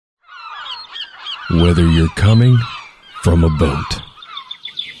Whether you're coming from a boat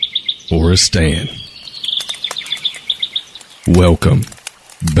or a stand, welcome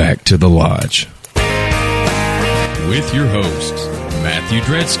back to the Lodge. With your hosts, Matthew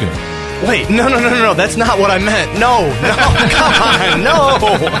Dredska. Wait, no, that's not what I meant. No, come on, no.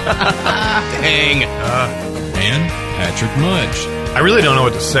 Dang. And Patrick Mudge. I really don't know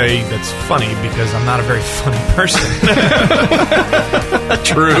what to say that's funny because I'm not a very funny person.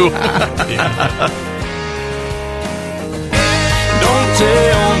 True. Don't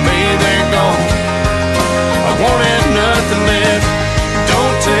tell me they're gone. I won't have nothing left.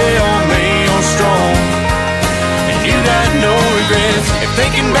 Don't tell me you're strong and you got no regrets. If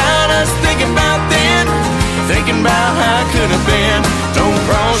thinking about us, thinking about then, thinking about how it could have been, don't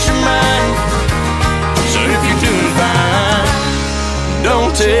cross your mind. So if you're doing fine,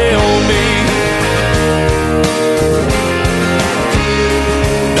 don't tell me.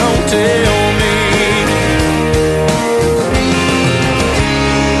 Don't tell me.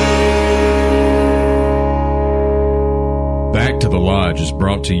 Back to the Lodge is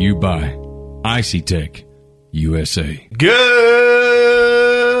brought to you by Icy Tech USA. Good.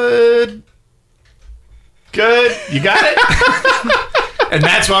 You got it? And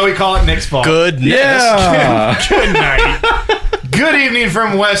that's why we call it Nick's Fault. Goodness. Yeah. Good night. Good evening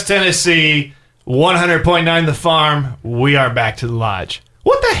from West Tennessee, 100.9 The Farm. We are back to the Lodge.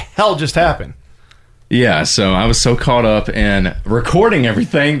 What the hell just happened? Yeah, so I was so caught up in recording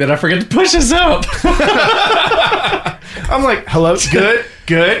everything that I forgot to push us up. I'm like, hello, good.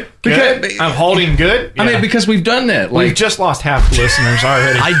 Because- I'm holding good. I Yeah. mean, because we've done that. We've Like, just lost half the listeners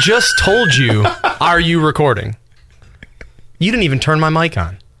already. I just told you, are you recording? You didn't even turn my mic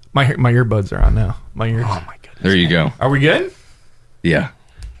on. My earbuds are on now. My ears. Oh, my goodness. there you go. Are we good? Yeah,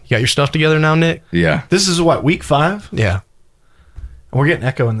 You got your stuff together now, Nick? yeah. This is what, week 5? Yeah. And we're getting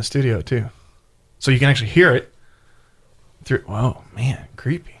echo in the studio, too. So you can actually hear it through. Whoa, man,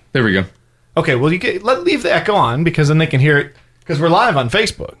 creepy. There we go. Okay, well, leave the echo on because then they can hear it because we're live on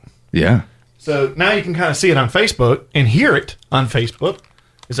Facebook. Yeah. So now you can kind of see it on Facebook and hear it on Facebook.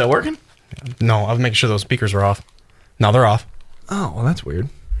 Is that working? No, I was making sure those speakers are off. Now they're off. Oh, well, that's weird.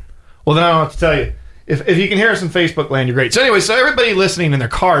 Well, then I don't have to tell you. If you can hear us in Facebook land, you're great. So anyway, so everybody listening in their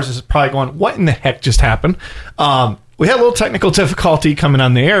cars is probably going, what in the heck just happened? We had a little technical difficulty coming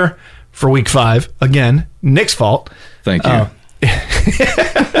on the air for week 5. Again, Nick's fault. Thank you.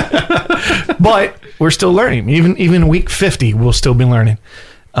 But we're still learning. Even week 50, we'll still be learning.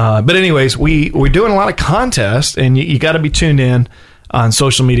 But anyways, we're doing a lot of contests, and you got to be tuned in on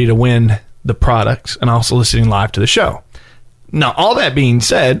social media to win the products and also listening live to the show. Now, all that being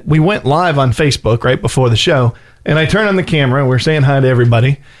said, we went live on Facebook right before the show, and I turned on the camera, and we're saying hi to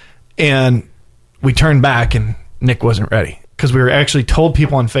everybody, and we turned back, and Nick wasn't ready because we were actually told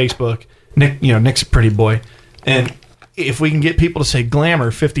people on Facebook, Nick's a pretty boy, and if we can get people to say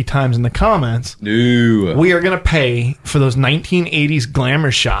glamour 50 times in the comments, No. we are going to pay for those 1980s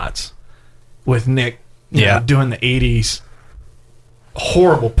glamour shots with Nick doing the 80s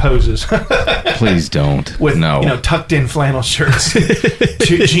horrible poses Please don't. with tucked in flannel shirts.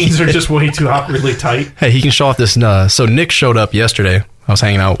 Jeans are just way too awkwardly tight. Hey, he can show off this. So Nick showed up yesterday. I was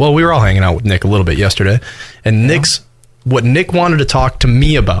hanging out. Well, we were all hanging out with Nick a little bit yesterday. And what Nick wanted to talk to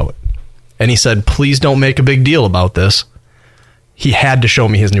me about, and he said, please don't make a big deal about this. He had to show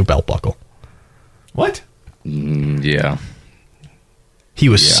me his new belt buckle. What? Yeah. He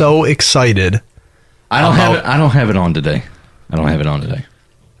was so excited. I don't have it on today.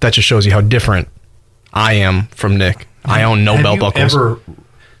 That just shows you how different I am from Nick. I own no belt buckles.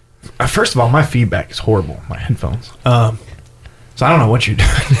 First of all, my feedback is horrible. My headphones. So I don't know what you're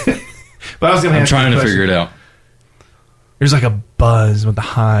doing. But I was going to. I'm trying to figure it out. There's like a buzz with a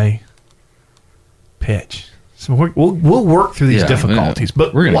high pitch. So we'll work through these difficulties.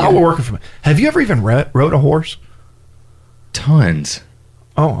 But while we're working from it, have you ever even rode a horse? Tons.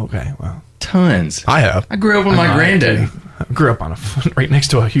 Oh, okay. Well, Tons. I have. I grew up with my granddaddy. I grew up on right next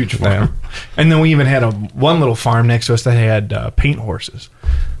to a huge farm, and then we even had one little farm next to us that had paint horses.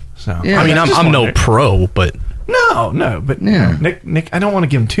 So Yeah, I mean, I'm no pro, but no, but Yeah. Nick, I don't want to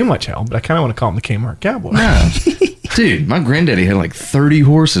give him too much help, but I kind of want to call him the Kmart Cowboy. No. Dude, my granddaddy had like 30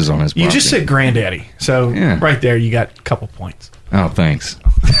 horses on his property. You just said granddaddy, so right there you got a couple points. Oh, thanks.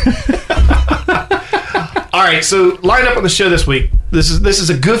 All right, so line up on the show this week. This is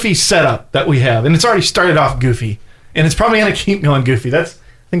a goofy setup that we have, and it's already started off goofy, and it's probably going to keep going goofy. I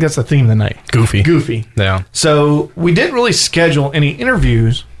think that's the theme of the night. Goofy. Yeah. So we didn't really schedule any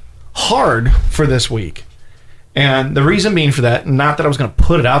interviews hard for this week, and the reason being for that, not that I was going to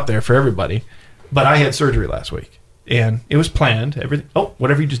put it out there for everybody, but I had surgery last week, and it was planned.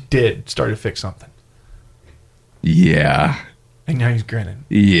 Whatever you just did started to fix something. Yeah. And now he's grinning.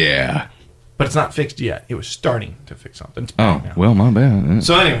 Yeah. But it's not fixed yet. It was starting to fix something. It's Oh, back now. well, my bad.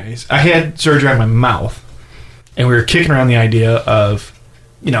 So anyways, I had surgery on my mouth, and we were kicking around the idea of,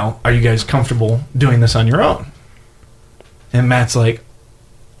 are you guys comfortable doing this on your own? And Matt's like,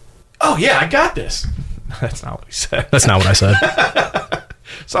 oh, yeah, I got this. That's not what he said. That's not what I said.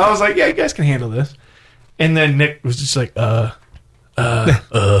 So I was like, yeah, you guys can handle this. And then Nick was just like, There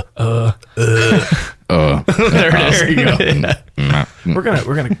it is. there you go.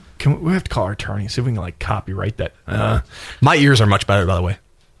 Mm. We have to call our attorney, see if we can like copyright that. My ears are much better, by the way.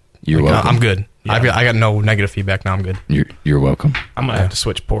 You're welcome. I'm good. I got no negative feedback now. I'm good. You're welcome. I'm going to have to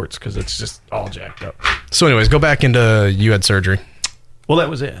switch ports because it's just all jacked up. So anyways, go back into you had surgery. Well, that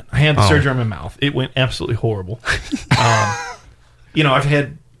was it. I had the surgery on my mouth. It went absolutely horrible. I've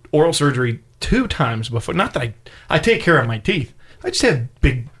had oral surgery 2 times before. Not that I take care of my teeth. I just have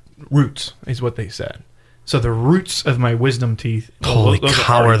big roots, is what they said. So the roots of my wisdom teeth. Holy those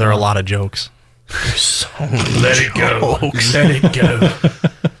cow, already are there a gone. lot of jokes. There's so Let it go. Let it go.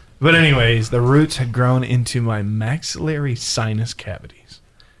 But anyways, the roots had grown into my maxillary sinus cavities.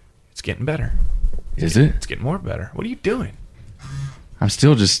 It's getting better. Is it? It's getting more better. What are you doing? I'm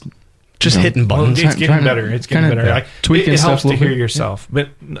still just hitting buttons. It's getting trying to- better. It's getting kinda better. Like, tweaking it stuff helps a to little hear bit. yourself, but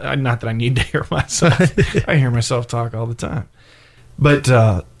not that I need to hear myself. I hear myself talk all the time. But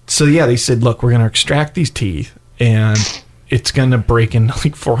so yeah, they said, look, we're going to extract these teeth, and it's going to break into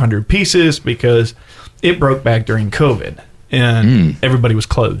like 400 pieces because it broke back during COVID, and everybody was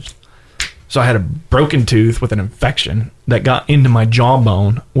closed. So I had a broken tooth with an infection that got into my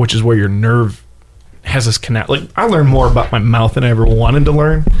jawbone, which is where your nerve has this connect. Like, I learned more about my mouth than I ever wanted to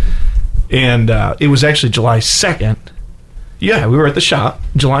learn. And it was actually July 2nd. Yeah, we were at the shop.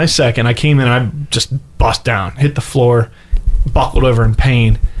 July 2nd, I came in and I just bust down, hit the floor, buckled over in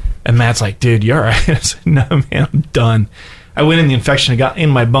pain. And Matt's like, dude, you all right? I said, no, man, I'm done. I went in, the infection, it got in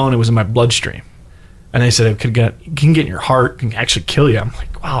my bone, it was in my bloodstream. And they said it can get in your heart, can actually kill you. I'm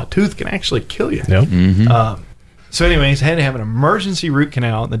like, wow, a tooth can actually kill you. Yep. So anyways, I had to have an emergency root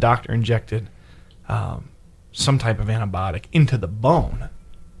canal, and the doctor injected some type of antibiotic into the bone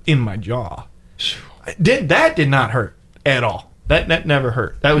in my jaw. That did not hurt at all. That never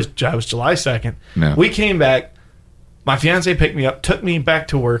hurt. That was July 2nd. No. We came back. My fiance picked me up, took me back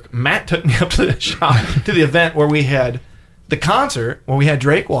to work. Matt took me up to the shop, to the event where we had the concert, where we had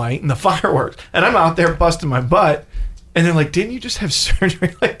Drake White and the fireworks. And I'm out there busting my butt. And they're like, didn't you just have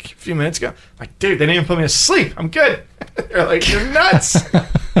surgery like a few minutes ago? I'm like, dude, they didn't even put me to sleep. I'm good. They're like, you're nuts.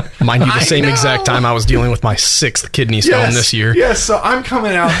 Mind you, the I same know. exact time I was dealing with my 6th kidney stone this year. Yes, so I'm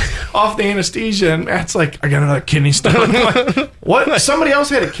coming out off the anesthesia, and Matt's like, I got another kidney stone. I'm like, what? Somebody else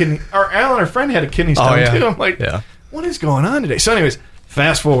had a kidney, or Alan, our friend, had a kidney stone yeah. too. I'm like, Yeah. what is going on today? So anyways,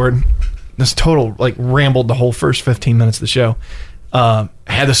 fast forward, this total, like, rambled the whole first 15 minutes of the show. I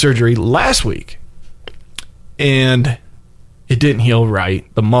had the surgery last week, and it didn't heal right.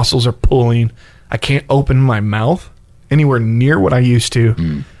 The muscles are pulling. I can't open my mouth anywhere near what I used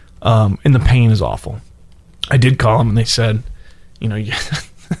to. And the pain is awful. I did call them, and they said,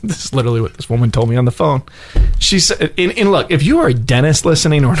 this is literally what this woman told me on the phone. She said, and look, if you are a dentist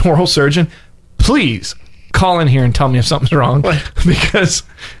listening or an oral surgeon, please call in here and tell me if something's wrong, because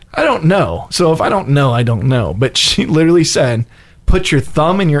I don't know. So if I don't know, I don't know. But she literally said, put your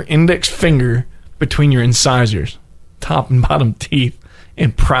thumb and your index finger between your incisors, top and bottom teeth,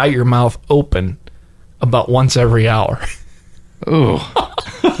 and pry your mouth open about once every hour. Oh,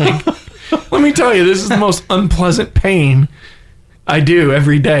 Let me tell you, this is the most unpleasant pain I do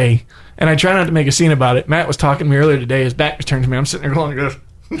every day. And I try not to make a scene about it. Matt was talking to me earlier today. His back was turned to me. I'm sitting there going, like,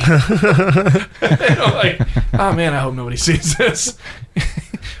 oh man, I hope nobody sees this.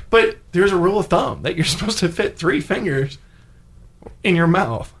 But there's a rule of thumb that you're supposed to fit 3 fingers in your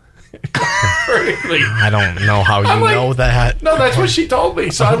mouth. Vertically. I don't know how you I'm like, know that. No, that's what she told me.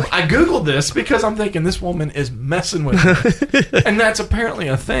 So I Googled this because I'm thinking this woman is messing with me. And that's apparently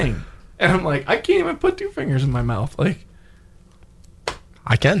a thing. And I'm like, I can't even put 2 fingers in my mouth. Like,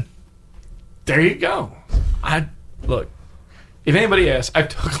 I can. there you go. Look, if anybody asks, I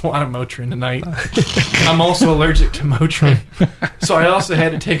took a lot of Motrin tonight. I'm also allergic to Motrin. So I also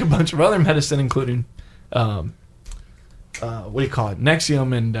had to take a bunch of other medicine, including, what do you call it?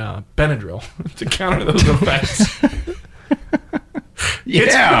 Nexium and Benadryl to counter those effects.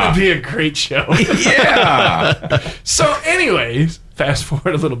 It's going to be a great show. yeah. So anyways, fast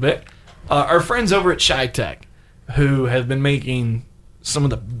forward a little bit. Our friends over at ShyTech, who have been making some of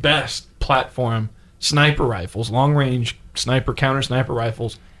the best platform sniper rifles, long-range sniper, counter-sniper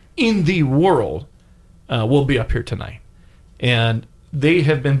rifles in the world, will be up here tonight. And they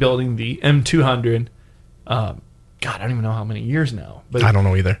have been building the M200 God, I don't even know how many years now. But I don't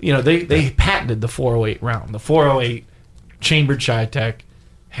know either. You know, they patented the 408 round. The 408 chambered Chi-Tech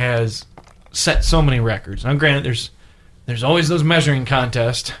has set so many records. Now, granted, there's always those measuring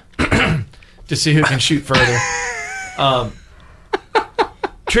contests to see who can shoot further.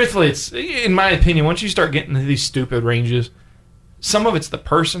 Truthfully, it's, in my opinion, once you start getting into these stupid ranges, some of it's the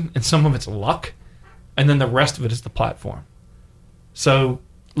person and some of it's luck, and then the rest of it is the platform. So,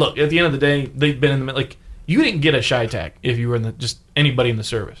 look, at the end of the day, they've been in the, like, you didn't get a Chi-Tech if you were in the, just anybody in the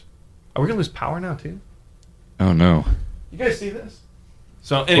service. Are we going to lose power now, too? Oh, no. You guys see this?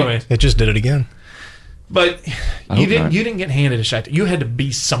 So, anyways. It just did it again. But I you hope didn't not. you didn't get handed a Chi-Tech. You had to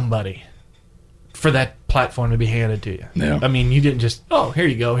be somebody for that platform to be handed to you. Yeah. I mean, you didn't just, oh, here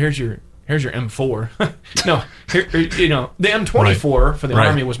you go. Here's your M4. No, you know, the M24 for the Right.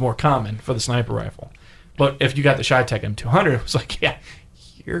 Army was more common for the sniper rifle. But if you got the Chi-Tech M200, it was like, yeah,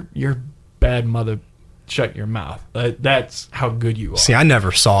 you're bad mother. Shut your mouth. That's how good you are. See, I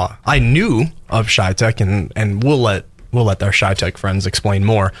never saw. I knew of Chi-Tech, and we'll let our Chi-Tech friends explain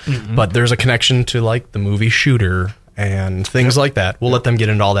more. Mm-hmm. But there's a connection to like the movie Shooter and things like that. We'll let them get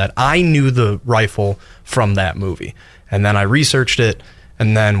into all that. I knew the rifle from that movie, and then I researched it.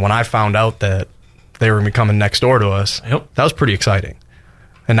 And then when I found out that they were coming next door to us, Yep. that was pretty exciting.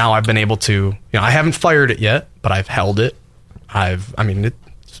 And now I've been able to, you know, I haven't fired it yet, but I've held it. It's an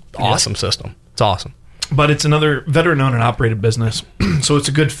awesome system. It's awesome. But it's another veteran-owned and operated business, so it's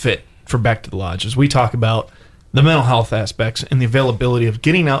a good fit for Back to the Lodge as we talk about the mental health aspects and the availability of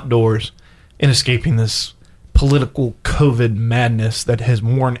getting outdoors and escaping this political COVID madness that has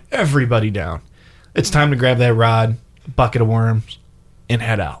worn everybody down. It's time to grab that rod, bucket of worms, and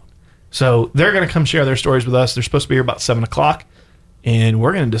head out. So they're going to come share their stories with us. They're supposed to be here about 7 o'clock, and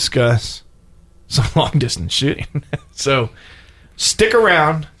we're going to discuss some long-distance shooting. So stick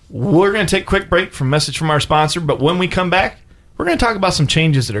around. We're going to take a quick break from a message from our sponsor, but when we come back, we're going to talk about some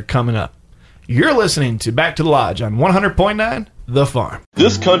changes that are coming up. You're listening to Back to the Lodge on 100.9 The Farm.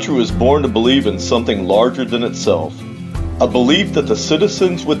 This country was born to believe in something larger than itself, a belief that the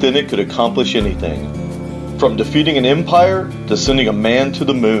citizens within it could accomplish anything. From defeating an empire to sending a man to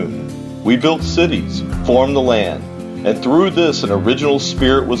the moon, we built cities, formed the land, and through this an original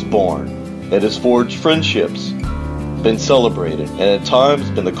spirit was born. It has forged friendships, been celebrated, and at times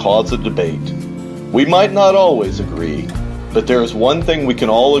been the cause of debate. We might not always agree, but there is one thing we can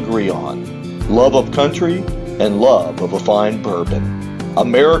all agree on: love of country and love of a fine bourbon.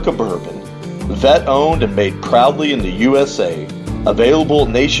 America Bourbon, vet-owned and made proudly in the USA, available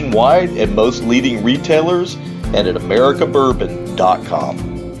nationwide at most leading retailers and at americabourbon.com.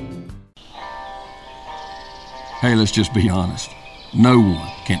 Hey, let's just be honest. No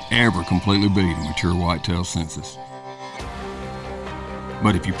one can ever completely beat a mature whitetail census.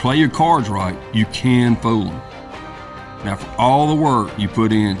 But if you play your cards right, you can fool them. Now, for all the work you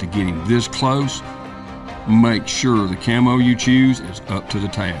put in to getting this close, make sure the camo you choose is up to the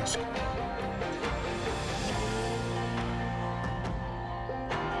task.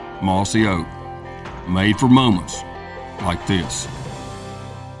 Mossy Oak, made for moments like this.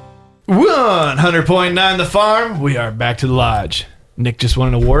 100.9 The Farm. We are back to the Lodge. Nick just won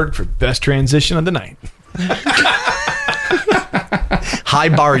an award for best transition of the night. High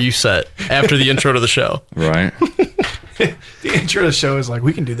bar you set after the intro to the show. Right. The intro to the show is like,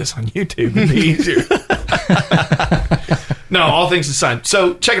 we can do this on YouTube. It'd be easier. No, all things aside.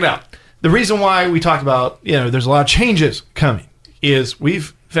 So check it out. The reason why we talk about, you know, there's a lot of changes coming is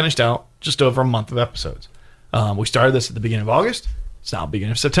we've finished out just over a month of episodes. We started this at the beginning of August. It's now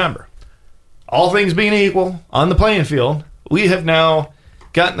beginning of September. All things being equal on the playing field, we have now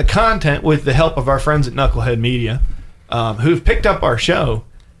gotten the content with the help of our friends at Knucklehead Media, who've picked up our show,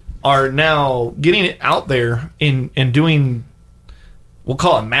 are now getting it out there and doing, we'll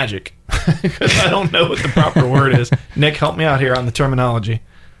call it magic, because I don't know what the proper word is. Nick, help me out here on the terminology.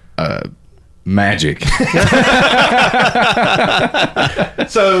 Magic.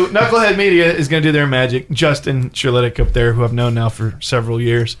 So Knucklehead Media is going to do their magic. Justin Sherlitic up there, who I've known now for several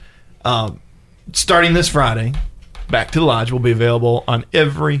years, starting this Friday, Back to the Lodge will be available on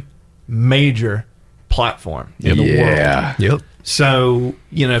every major platform in the world. Yep. So,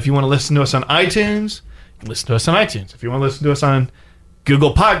 you know, if you want to listen to us on iTunes, listen to us on iTunes. If you want to listen to us on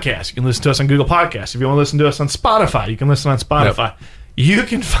Google Podcasts, you can listen to us on Google Podcasts. If you want to listen to us on Spotify, you can listen on Spotify. You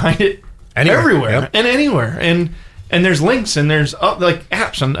can find it everywhere and anywhere. And there's links and there's like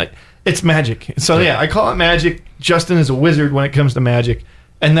apps and it's magic. So yeah, I call it magic. Justin is a wizard when it comes to magic,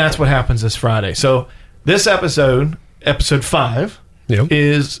 and that's what happens this Friday. So this episode 5,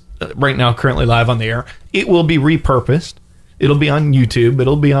 is right now currently live on the air. It will be repurposed. It'll be on YouTube.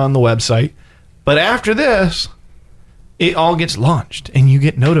 It'll be on the website. But after this, it all gets launched, and you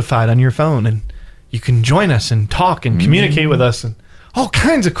get notified on your phone, and you can join us and talk and communicate with us and all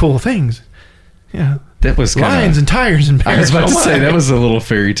kinds of cool things. Yeah. That was lions and tigers and bears. I was about to say that was a little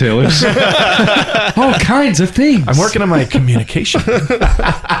fairy tale-ish. All kinds of things. I'm working on my communication.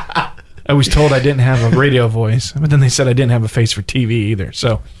 I was told I didn't have a radio voice, but then they said I didn't have a face for TV either.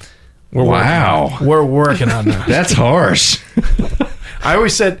 So we're working on that. That's harsh. I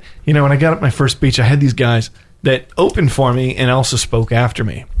always said, when I got up my first speech, I had these guys that opened for me and also spoke after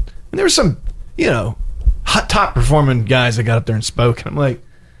me. And there were some, hot top performing guys that got up there and spoke. And I'm like,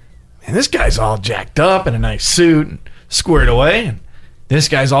 man, this guy's all jacked up in a nice suit and squared away. And this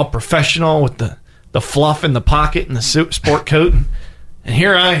guy's all professional with the fluff in the pocket and the sport coat. And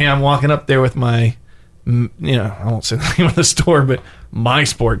here I am walking up there with my, I won't say the name of the store, but my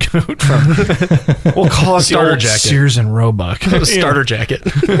sport coat from, we'll call it Starter the old jacket. Sears and Roebuck. Starter jacket.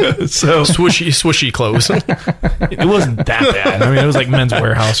 So Swishy clothes. it wasn't that bad. I mean, it was like Men's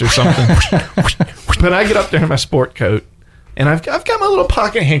Warehouse or something. But I get up there in my sport coat, and I've got my little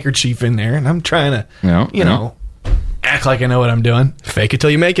pocket handkerchief in there, and I'm trying to, act like I know what I'm doing. Fake it till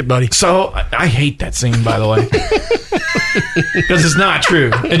you make it, buddy. So I hate that scene, by the way. Because it's not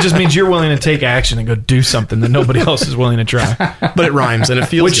true. It just means you're willing to take action and go do something that nobody else is willing to try. But it rhymes and it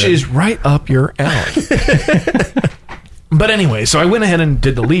feels Which good. is right up your alley. But anyway, so I went ahead and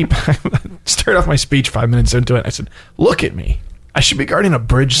did the leap. I started off my speech 5 minutes into it. I said, look at me. I should be guarding a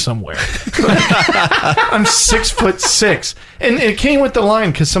bridge somewhere. I'm 6'6". And it came with the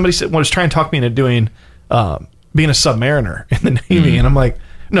line because somebody was trying to talk me into doing being a submariner in the Navy. And I'm like,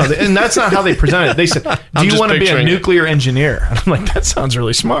 no, and that's not how they presented it. They said, do you want to be a nuclear engineer? And I'm like, that sounds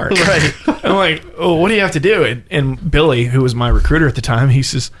really smart. Right. I'm like, oh, what do you have to do? And Billy, who was my recruiter at the time, he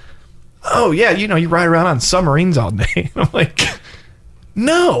says, oh, yeah, you ride around on submarines all day. And I'm like,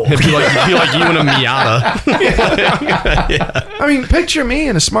 no. It'd be like you and a Miata. Yeah. I mean, picture me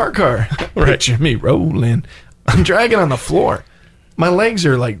in a smart car. Picture me rolling. I'm dragging on the floor. My legs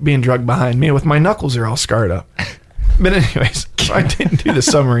are like being dragged behind me with my knuckles are all scarred up. But anyways, so I didn't do the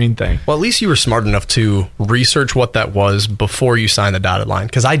submarine thing. Well, at least you were smart enough to research what that was before you signed the dotted line,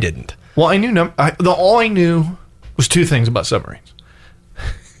 because I didn't. Well, I knew all I knew was two things about submarines.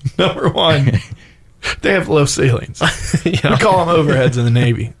 Number one, they have low ceilings. We call them overheads in the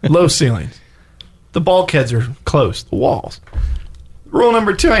Navy. Low ceilings. The bulkheads are close, the walls. Rule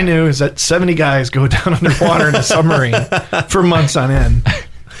number two I knew is that 70 guys go down underwater in a submarine for months on end.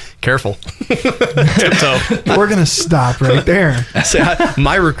 Careful. Tiptoe. We're going to stop right there.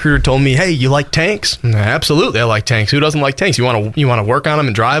 My recruiter told me, hey, you like tanks? Absolutely, I like tanks. Who doesn't like tanks? You want to work on them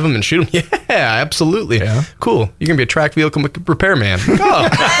and drive them and shoot them? Yeah, absolutely. Yeah. Cool. You're going to be a track vehicle repairman. Oh,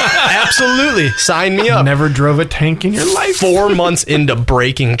 absolutely. Sign me up. Never drove a tank in your life. 4 months into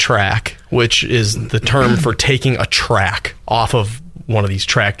breaking track, which is the term for taking a track off of one of these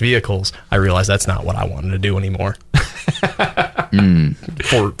tracked vehicles, I realized that's not what I wanted to do anymore.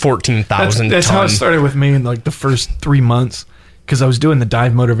 For 14,000 That's how it started with me in like the first 3 months, because I was doing the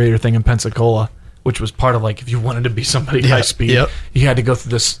dive motivator thing in Pensacola, which was part of like if you wanted to be somebody high speed, you had to go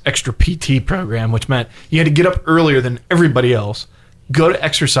through this extra PT program, which meant you had to get up earlier than everybody else, go to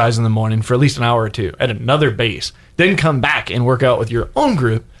exercise in the morning for at least an hour or two at another base, then come back and work out with your own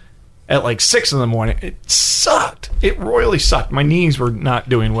group at like 6 in the morning. It sucked. It royally sucked. My knees were not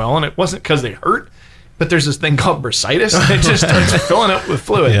doing well, and it wasn't because they hurt, but there's this thing called bursitis. It just starts filling up with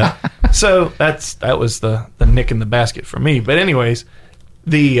fluid. Yeah. So that was the nick in the basket for me. But anyways,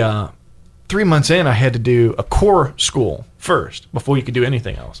 the 3 months in, I had to do a core school first before you could do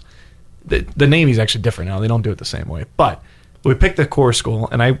anything else. The Navy's actually different now. They don't do it the same way. But we picked the core school,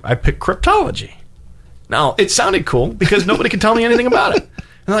 and I picked cryptology. Now, it sounded cool because nobody could tell me anything about it.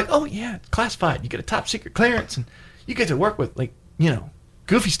 And they're like, oh, yeah, it's classified. You get a top secret clearance, and you get to work with, like,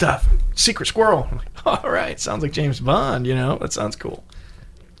 goofy stuff. Secret squirrel. I'm like, all right, sounds like James Bond, That sounds cool.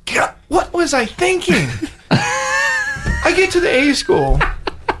 God, what was I thinking? I get to the A school,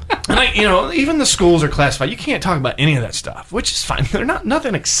 and even the schools are classified. You can't talk about any of that stuff, which is fine. There's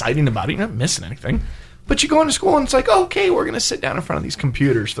nothing exciting about it. You're not missing anything. But you go into school, and it's like, okay, we're going to sit down in front of these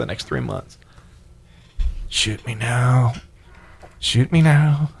computers for the next 3 months. Shoot me now. Shoot me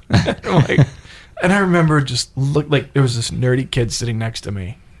now. And I remember just looked like there was this nerdy kid sitting next to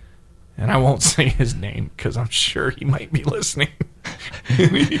me. And I won't say his name because I'm sure he might be listening.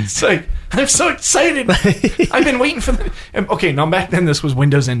 He's like, I'm so excited. I've been waiting for the... Okay, now back then this was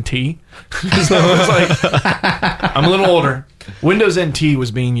Windows NT. So it was like, I'm a little older. Windows NT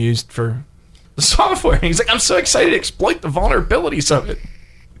was being used for the software. And he's like, I'm so excited to exploit the vulnerabilities of it.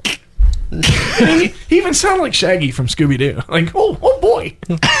 He even sounded like Shaggy from Scooby-Doo. Like, oh boy.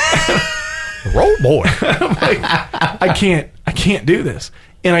 Roll boy. I'm like, I can't do this.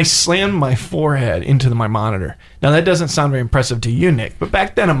 And I slammed my forehead into my monitor. Now, that doesn't sound very impressive to you, Nick, but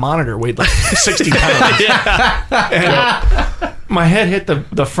back then a monitor weighed like 60 pounds. And my head hit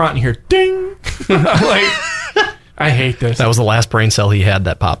the front and here, ding. I'm like, I hate this. That was the last brain cell he had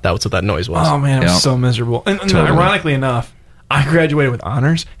that popped. That's what that noise was. Oh, man, it was Yep. so miserable. And Totally. ironically enough, I graduated with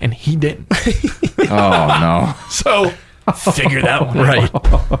honors, and he didn't. Oh, no. So, figure that one Right.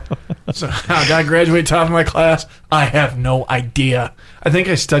 out. So, how did I graduate top of my class? I have no idea. I think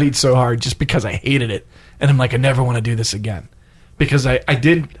I studied so hard just because I hated it. And I'm like, I never want to do this again. Because I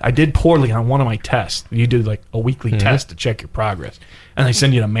did poorly on one of my tests. You do like a weekly test to check your progress. And they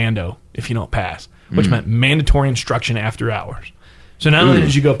send you to Mando if you don't pass, which meant mandatory instruction after hours. So not only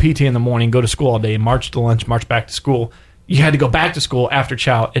did you go PT in the morning, go to school all day, march to lunch, march back to school, you had to go back to school after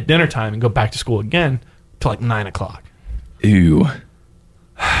chow at dinner time and go back to school again till like 9 o'clock. Ew.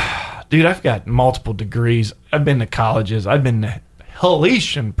 Dude, I've got multiple degrees. I've been to colleges. I've been to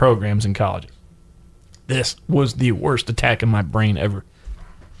Helician programs in colleges. This was the worst attack in my brain ever.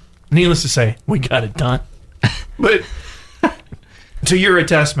 Needless to say, we got it done. But to your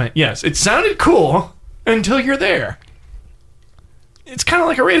attestment, yes, it sounded cool until you're there. It's kind of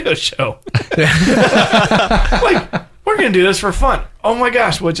like a radio show. Like, we're going to do this for fun. Oh my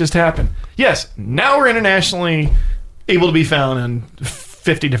gosh, what just happened? Yes, now we're internationally able to be found on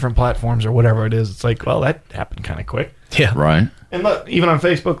 50 different platforms or whatever it is. It's like, well, that happened kind of quick. Yeah. Right. And look, even on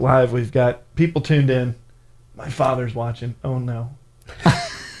Facebook Live, we've got people tuned in. My father's watching. Oh, no.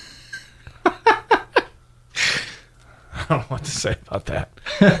 I don't know what to say about that.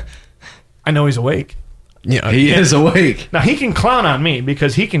 I know he's awake. Yeah. He is awake. Now, he can clown on me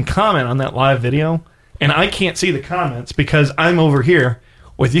because he can comment on that live video, and I can't see the comments because I'm over here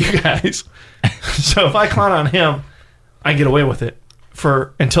with you guys. So if I clown on him, I get away with it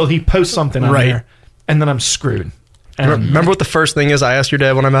until he posts something on Right. there, and then I'm screwed. And Remember what the first thing is I asked your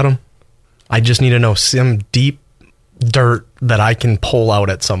dad when I met him? I just need to know some deep dirt that I can pull out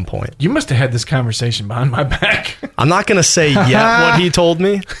at some point. you must have had this conversation behind my back. I'm not going to say yet what he told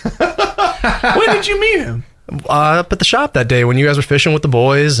me. When did you meet him? Up at the shop that day when you guys were fishing with the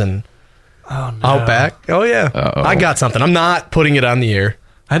boys and Oh, no. out back. Oh, yeah. Uh-oh. I got something. I'm not putting it on the air.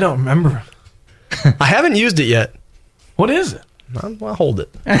 I don't remember. I haven't used it yet. What is it? I'll hold it.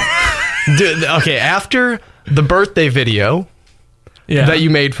 Dude, okay, after the birthday video Yeah. that you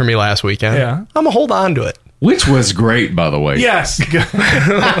made for me last weekend, Yeah. I'm going to hold on to it. Which was great, by the way. Yes.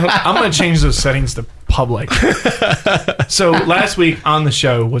 I'm going to change those settings to public. So last week on the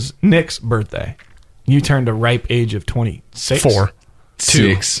show was Nick's birthday. You turned a ripe age of 26. 4,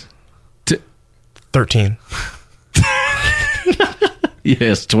 6. 13.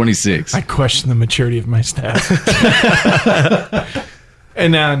 Yes, 26. I question the maturity of my staff.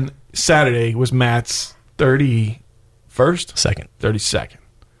 And then Saturday was Matt's 31st, Second. 32nd.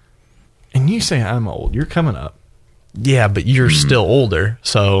 And you say I'm old. You're coming up. Yeah, but you're still older,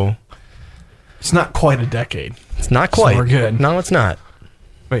 so It's not quite a decade. it's not quite. we're good. No, it's not.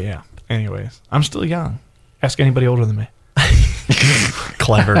 But yeah, anyways, I'm still young. Ask anybody older than me.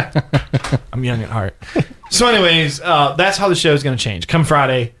 Clever. I'm young at heart. So anyways, that's how the show is going to change. Come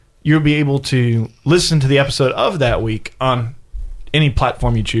Friday, you'll be able to listen to the episode of that week on any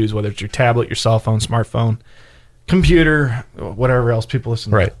platform you choose, whether it's your tablet, your cell phone, smartphone, computer, whatever else people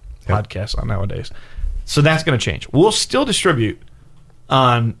listen Right. to podcasts on nowadays. So that's going to change. We'll still distribute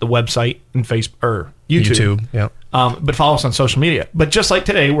on the website and Facebook or YouTube. Yeah. But follow us on social media. But just like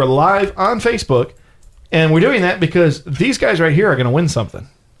today, we're live on Facebook, and we're doing that because these guys right here are going to win something.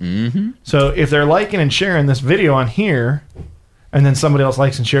 Mm-hmm. So if they're liking and sharing this video on here, and then somebody else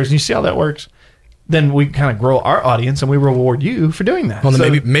likes and shares, and you see how that works, then we kind of grow our audience, and we reward you for doing that. Well,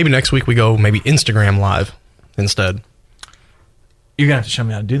 then So maybe next week we go Instagram Live instead. you're going to have to show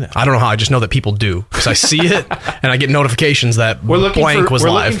me how to do that. I don't know how. I just know that people do because I see it and I get notifications that We're looking blank for was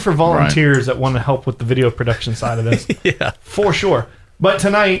live. looking for volunteers that want to help with the video production side of this. Yeah. For sure. But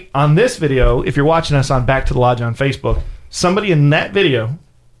tonight, on this video, if you're watching us on Back to the Lodge on Facebook, somebody in that video,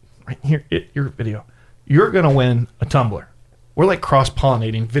 right here, your video, you're going to win a tumbler. We're like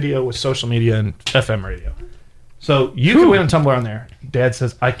cross-pollinating video with social media and FM radio. So you can win a tumbler on there. Dad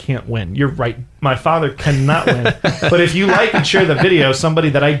says, I can't win. You're right. My father cannot win. But if you like and share the video,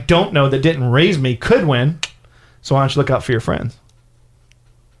 somebody that I don't know that didn't raise me could win. So why don't you look out for your friends?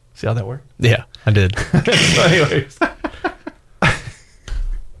 See how that worked? Yeah, I did. So anyways,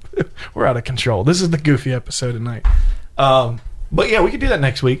 we're out of control. This is the goofy episode tonight. But yeah, we could do that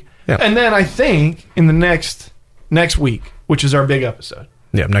next week. Yeah. And then I think in the next week, which is our big episode,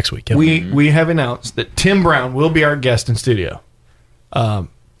 Yeah, next week. Yeah. we have announced that Tim Brown will be our guest in studio.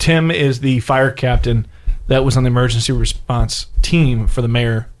 Tim is the fire captain that was on the emergency response team for the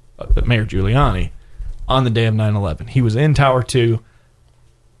Mayor Giuliani on the day of 9/11. He was in Tower 2.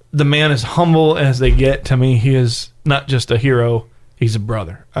 The man is humble as they get to me. He is not just a hero, he's a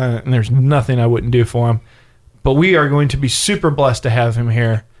brother. And there's nothing I wouldn't do for him. But we are going to be super blessed to have him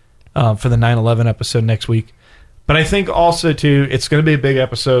here for the 9/11 episode next week. But I think also, too, it's going to be a big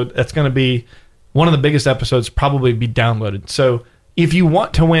episode. That's going to be one of the biggest episodes probably be downloaded. So if you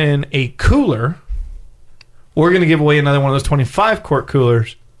want to win a cooler, we're going to give away another one of those 25-quart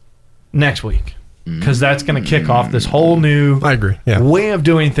coolers next week. Because that's going to kick off this whole new I agree. Yeah. way of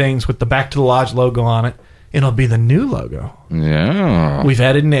doing things with the Back to the Lodge logo on it. It'll be the new logo. Yeah. We've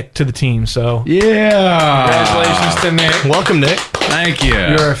added Nick to the team, so Yeah. congratulations to Nick. Welcome, Nick. Thank you.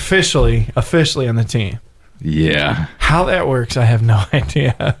 You're officially on the team. Yeah. How that works, I have no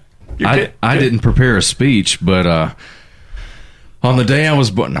idea. I didn't prepare a speech, but on the day I was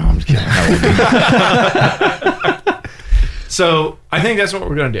born... No, I'm just kidding. So I think that's what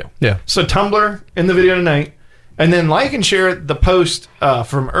we're going to do. Yeah. So Tumblr in the video tonight, and then like and share the post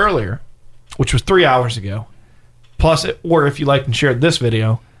from earlier, which was 3 hours ago. Plus, or if you like and share this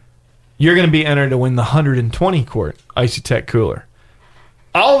video, you're going to be entered to win the 120-quart Icy Tech cooler.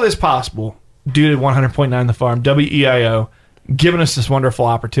 All of this possible due to 100.9 The Farm, WEIO, giving us this wonderful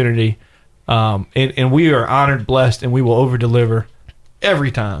opportunity. And we are honored, blessed, and we will over-deliver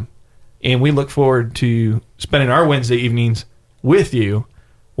every time. And we look forward to spending our Wednesday evenings with you,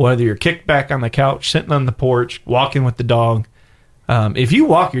 whether you're kicked back on the couch, sitting on the porch, walking with the dog. If you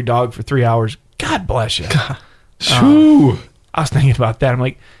walk your dog for 3 hours, God bless you. I was thinking about that. I'm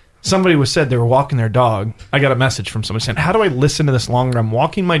like, somebody said they were walking their dog. I got a message from somebody saying, how do I listen to this longer? I'm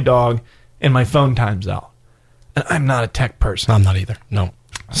walking my dog and my phone time's out. And I'm not a tech person. I'm not either. No.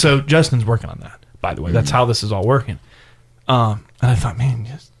 So Justin's working on that, by the way. That's how this is all working. And I thought, man,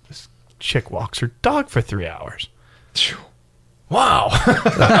 this chick walks her dog for 3 hours. Wow.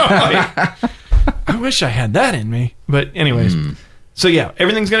 I wish I had that in me. But anyways, so yeah,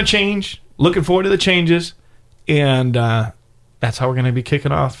 everything's going to change. Looking forward to the changes. And that's how we're going to be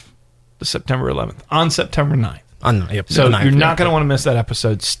kicking off the September 11th on September 9th. So you're not going to want to miss that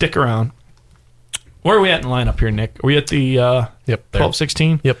episode. Stick around. Where are we at in the lineup here, Nick? Are we at the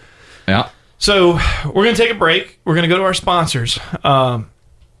 12-16? Yep. Yeah. So we're going to take a break. We're going to go to our sponsors.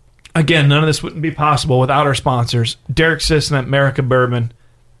 Again, none of this wouldn't be possible without our sponsors. Derek Sisson at America Bourbon,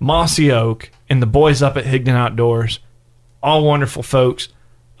 Mossy Oak, and the boys up at Higdon Outdoors. All wonderful folks.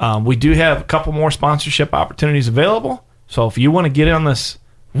 We do have a couple more sponsorship opportunities available. So if you want to get on this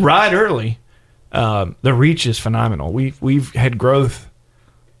ride early, the reach is phenomenal. We've had growth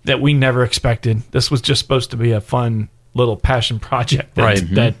that we never expected. This was just supposed to be a fun little passion project.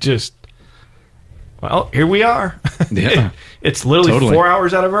 That just... Well, here we are. Yeah. It's literally 4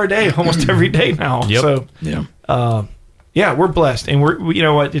 hours out of our day, almost every day now. Yep. So, Yeah. we're blessed, and we you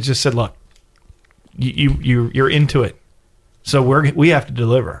know what? It just said, look, you're into it, so we have to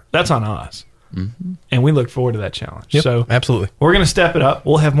deliver. That's on us, and we look forward to that challenge. Yep, So, absolutely, we're gonna step it up.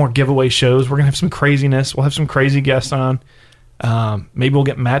 We'll have more giveaway shows. We're gonna have some craziness. We'll have some crazy guests on. Maybe we'll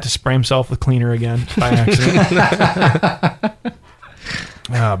get Matt to spray himself with cleaner again by accident.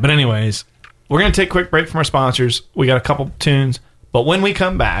 But anyways. We're going to take a quick break from our sponsors. We got a couple tunes. But when we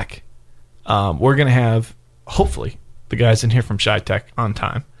come back, we're going to have, hopefully, the guys in here from ShyTech on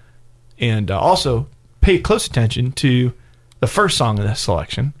time. And also pay close attention to the first song of this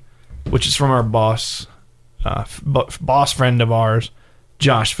selection, which is from our boss friend of ours,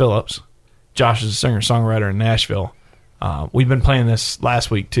 Josh Phillips. Josh is a singer-songwriter in Nashville. We've been playing this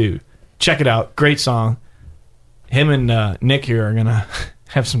last week, too. Check it out. Great song. Him and Nick here are going to...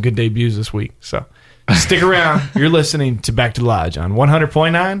 have some good debuts this week. So stick around. You're listening to Back to the Lodge on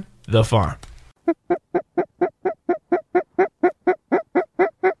 100.9 The Farm.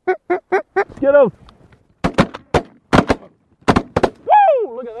 Get up.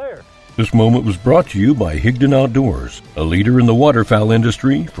 Woo! Look at there. This moment was brought to you by Higdon Outdoors, a leader in the waterfowl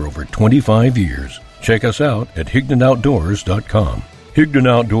industry for over 25 years. Check us out at HigdonOutdoors.com. Higdon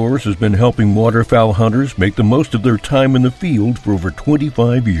Outdoors has been helping waterfowl hunters make the most of their time in the field for over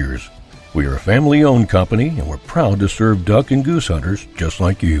 25 years. We are a family-owned company, and we're proud to serve duck and goose hunters just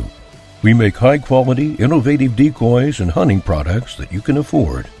like you. We make high-quality, innovative decoys and hunting products that you can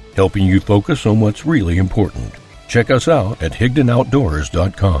afford, helping you focus on what's really important. Check us out at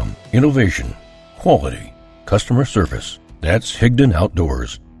HigdonOutdoors.com. Innovation, quality, customer service. That's Higdon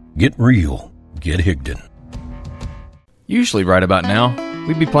Outdoors. Get real. Get Higdon. Usually right about now,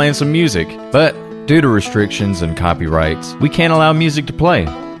 we'd be playing some music, but due to restrictions and copyrights, we can't allow music to play.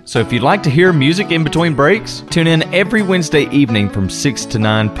 So if you'd like to hear music in between breaks, tune in every Wednesday evening from 6 to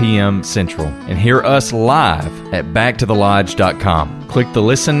 9 p.m. Central and hear us live at backtothelodge.com. Click the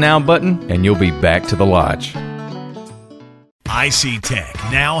Listen Now button and you'll be back to the lodge. IC Tech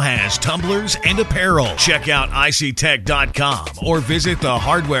now has tumblers and apparel. Check out ictech.com or visit the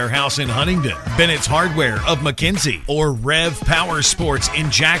Hardware House in Huntingdon, Bennett's Hardware of McKenzie, or Rev Power Sports in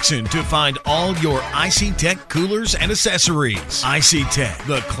Jackson to find all your IC Tech coolers and accessories. IC Tech,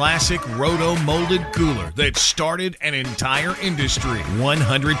 the classic roto-molded cooler that started an entire industry.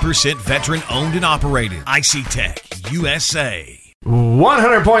 100% veteran-owned and operated. IC Tech, USA.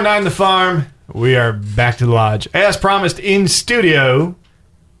 100.9 The Farm. We are back to the lodge. As promised, in studio,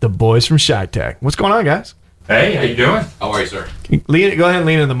 the boys from Chi-Tech. What's going on, guys? Hey, how you doing? How are you, sir? Go ahead and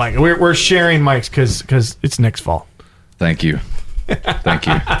lean into the mic. We're sharing mics because it's Nick's fault. Thank you. Thank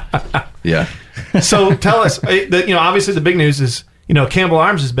you. Yeah. So tell us, obviously the big news is, Campbell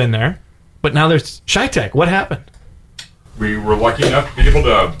Arms has been there, but now there's Chi-Tech. What happened? We were lucky enough to be able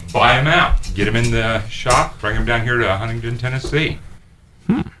to buy him out, get him in the shop, bring him down here to Huntingdon, Tennessee.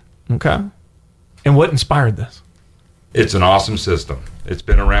 Okay. And what inspired this? It's an awesome system. It's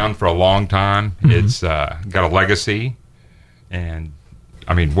been around for a long time. Mm-hmm. It's got a legacy. And,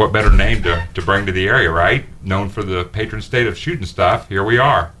 what better name to bring to the area, right? Known for the patron state of shooting stuff. Here we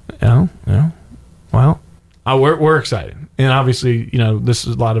are. Yeah. Well, we're excited. And obviously, this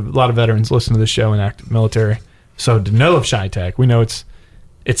is a lot of veterans listen to this show in active military. So to know of Chi-Tech, we know it's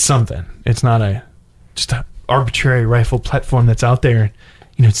something. It's not just an arbitrary rifle platform that's out there.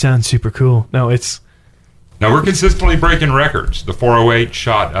 It sounds super cool. No, we're consistently breaking records. The 408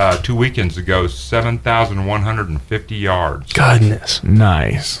 shot 2 weekends ago 7,150 yards. Goodness.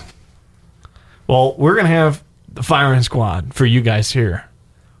 Nice. Well, we're going to have the firing squad for you guys here.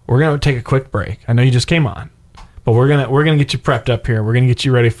 We're going to take a quick break. I know you just came on, but we're going to get you prepped up here. We're going to get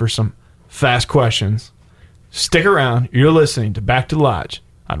you ready for some fast questions. Stick around. You're listening to Back to the Lodge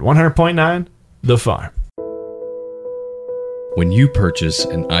on 100.9 The Farm. When you purchase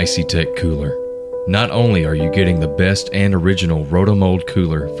an IC Tech cooler, not only are you getting the best and original Rotomold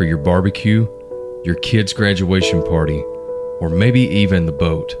cooler for your barbecue, your kid's graduation party, or maybe even the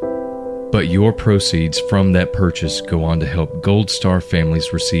boat, but your proceeds from that purchase go on to help Gold Star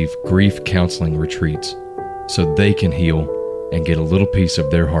families receive grief counseling retreats so they can heal and get a little piece of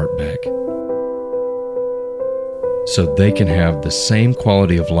their heart back. So they can have the same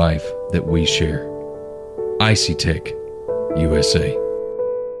quality of life that we share. IC Tech, USA.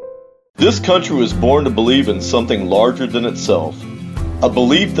 This country was born to believe in something larger than itself, a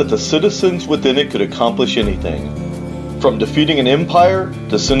belief that the citizens within it could accomplish anything. From defeating an empire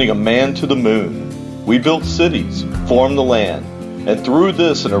to sending a man to the moon, we built cities, formed the land, and through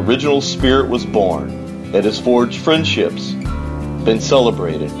this an original spirit was born. It has forged friendships, been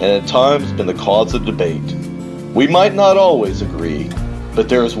celebrated, and at times been the cause of debate. We might not always agree, but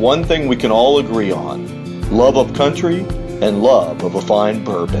there is one thing we can all agree on: love of country and love of a fine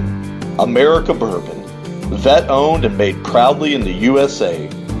bourbon. America Bourbon, vet-owned and made proudly in the USA,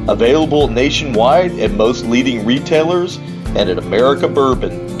 available nationwide at most leading retailers and at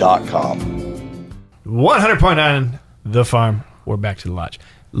americabourbon.com. 100.9 The Farm. We're back to the lodge.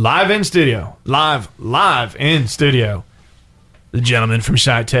 Live in studio. Live in studio. The gentleman from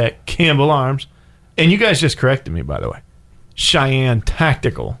Chi-Tech, Campbell Arms. And you guys just corrected me, by the way. Cheyenne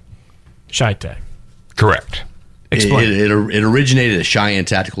Tactical Chi-Tech. Correct. Explain. It originated as Cheyenne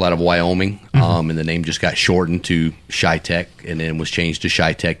Tactical out of Wyoming, and the name just got shortened to Chi-Tech, and then was changed to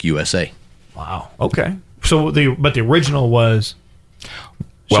Chi-Tech USA. Wow. Okay. So the original was.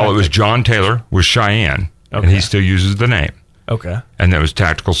 Well, Chi-Tech. It was John Taylor with Cheyenne, and he still uses the name. Okay. And that was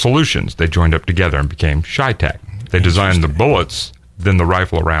Tactical Solutions. They joined up together and became Chi-Tech. They designed the bullets, then the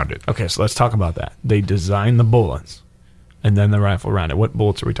rifle around it. Okay, so let's talk about that. They designed the bullets, and then the rifle around it. What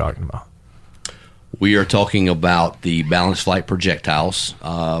bullets are we talking about? We are talking about the Balanced Flight projectiles.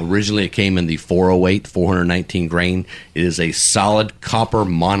 Originally, it came in the 408, 419 grain. It is a solid copper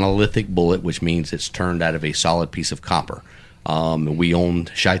monolithic bullet, which means it's turned out of a solid piece of copper.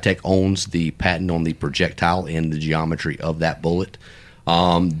 Chi-Tech owns the patent on the projectile and the geometry of that bullet.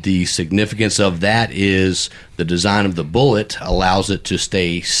 The significance of that is the design of the bullet allows it to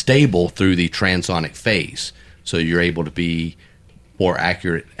stay stable through the transonic phase. So you're able to be more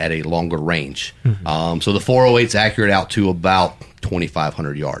accurate at a longer range. Mm-hmm. So the 408 is accurate out to about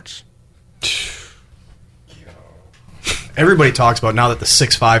 2,500 yards. Everybody talks about now that the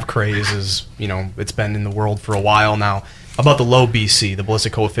 6.5 craze is, it's been in the world for a while now, about the low BC, the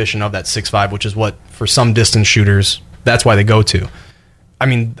ballistic coefficient of that 6.5, which is what, for some distance shooters, that's why they go to.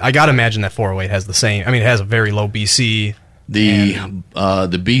 I got to imagine that 408 has the same. It has a very low BC. The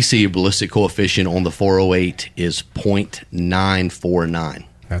BC ballistic coefficient on the 408 is 0.949.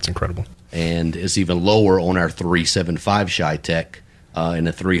 That's incredible. And it's even lower on our 375 Chi-Tech in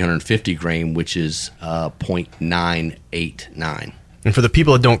a 350 grain, which is 0.989. And for the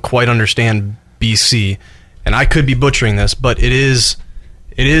people that don't quite understand BC, and I could be butchering this, but it's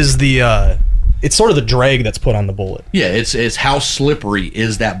sort of the drag that's put on the bullet. Yeah, it's how slippery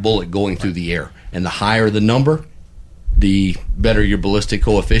is that bullet going through the air. And the higher the number, the better your ballistic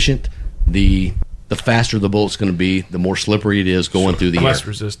coefficient, the faster the bullet's going to be, the more slippery it is going through the air. Less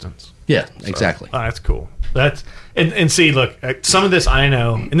resistance. Yeah, exactly. That's cool. And see, look, some of this I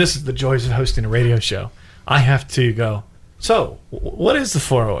know, and this is the joys of hosting a radio show. I have to go, so what is the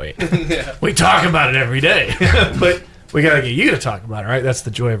 408? Yeah. We talk about it every day, but we got to get you to talk about it, right? That's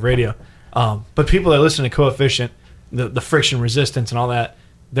the joy of radio. But people that listen to coefficient, the friction resistance and all that,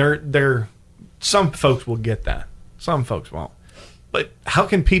 they're some folks will get that. Some folks won't. But how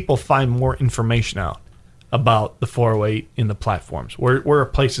can people find more information out about the 408 in the platforms? Where are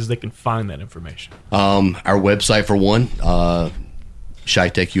places they can find that information? Our website, for one,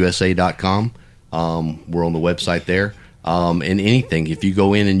 ChiTechUSA.com. We're on the website there. And anything, if you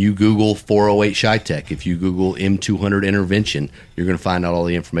go in and you Google 408 Chi-Tech, if you Google M200 intervention, you're going to find out all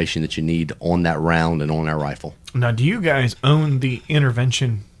the information that you need on that round and on our rifle. Now, do you guys own the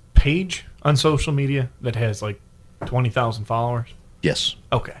intervention page on social media that has like 20,000 followers? Yes.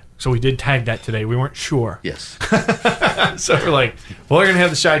 Okay. So we did tag that today. We weren't sure. Yes. So we're like, well, we're going to have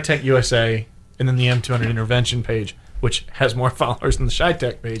the Chi-Tech USA and then the M200 intervention page, which has more followers than the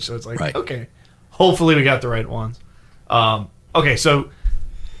Chi-Tech page. So it's like, right. Okay, hopefully we got the right ones. Okay, so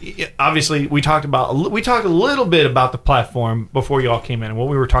obviously we talked a little bit about the platform before you all came in, and what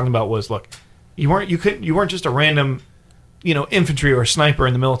we were talking about was, look, you weren't just a random, infantry or sniper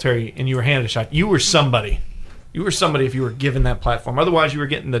in the military, and you were handed a shot. You were somebody. You were somebody if you were given that platform. Otherwise, you were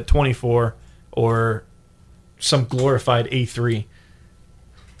getting the 24 or some glorified A3.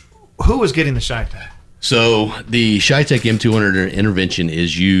 Who was getting the Chi-Tech? So the Chi-Tech M200 intervention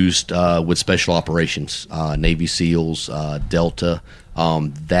is used with special operations, Navy SEALs, Delta.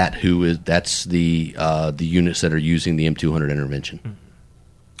 That's the units that are using the M200 intervention.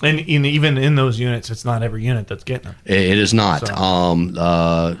 And even in those units, it's not every unit that's getting them. It is not.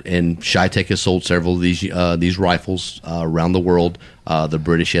 So. And Chi-Tech has sold several of these rifles around the world. The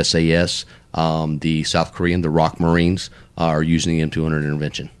British SAS, the South Korean, the Rock Marines are using the M200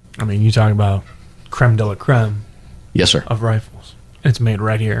 intervention. I mean, you talk about creme de la creme. Yes, sir. Of rifles. It's made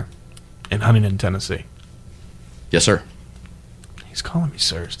right here in Huntington, Tennessee. Yes, sir. He's calling me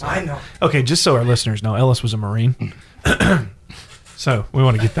sir still. I know. Okay, just so our listeners know, Ellis was a Marine. So we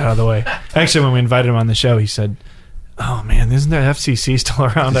want to get that out of the way. Actually, when we invited him on the show, he said, "Oh man, isn't there FCC still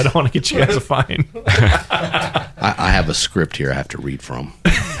around? I don't want to get you guys a fine." I have a script here I have to read from.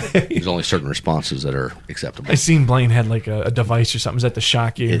 There's only certain responses that are acceptable. I seen Blaine had like a device or something. Is that to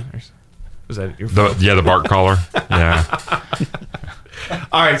shock you? Was that your phone? The bark collar. Yeah.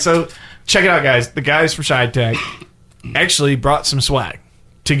 All right, so check it out, guys. The guys from Chi-Tech actually brought some swag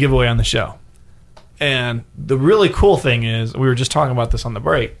to give away on the show. And the really cool thing is, we were just talking about this on the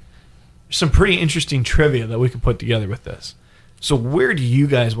break, some pretty interesting trivia that we could put together with this. So where do you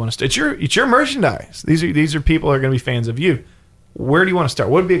guys want to start? It's your merchandise. These are people who are going to be fans of you. Where do you want to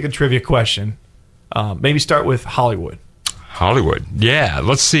start? What would be a good trivia question? Maybe start with Hollywood. Hollywood. Yeah.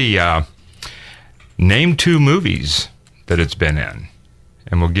 Let's see. Name 2 movies that it's been in,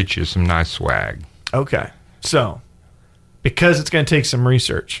 and we'll get you some nice swag. Okay. So, because it's going to take some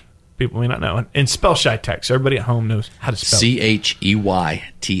research, people may not know, and spell Chi-Tech, so everybody at home knows how to spell it.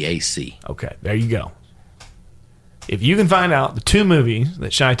 CHEYTAC. Okay, there you go. If you can find out the 2 movies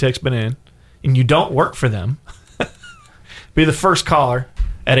that Chi-Tech's been in, and you don't work for them, be the first caller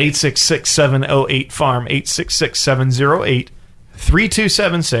at 866-708-FARM,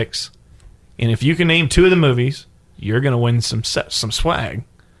 866-708-3276. And if you can name 2 of the movies, you're going to win some swag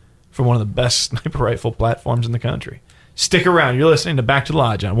from one of the best sniper rifle platforms in the country. Stick around. You're listening to Back to the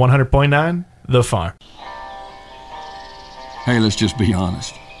Lodge on 100.9 The Farm. Hey, let's just be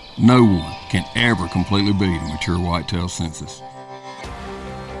honest. No one can ever completely beat a mature whitetail census.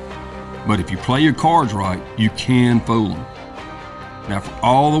 But if you play your cards right, you can fool them. Now, for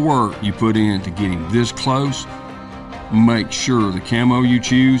all the work you put in to getting this close, make sure the camo you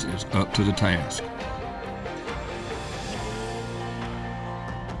choose is up to the task.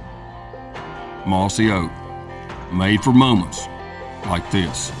 Mossy Oak, made for moments like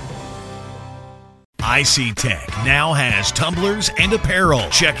this. IC Tech now has tumblers and apparel.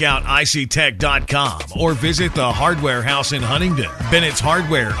 Check out ictech.com or visit the Hardware House in Huntington, Bennett's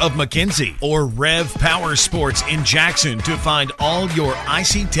Hardware of McKenzie, or Rev Power Sports in Jackson to find all your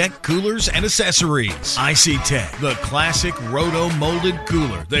IC Tech coolers and accessories. IC Tech, the classic roto-molded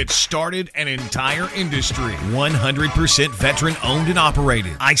cooler that started an entire industry. 100% veteran-owned and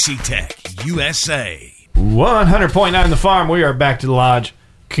operated. IC Tech, USA. 100.9 The Farm. We are back to the lodge.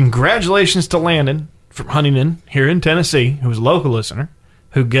 Congratulations to Landon from Huntington here in Tennessee, who was a local listener,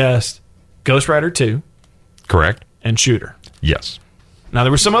 who guessed Ghost Rider 2. Correct. And Shooter. Yes. Now,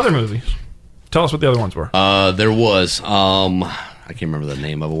 there were some other movies. Tell us what the other ones were. There was. I can't remember the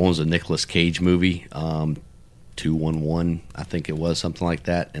name of it. One was a Nicolas Cage movie, 211, I think it was, something like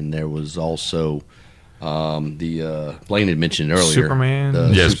that. And there was also Blaine had mentioned earlier.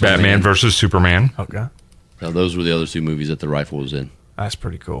 Superman? Yes, Superman. Batman versus Superman. Okay. So those were the other two movies that the rifle was in. That's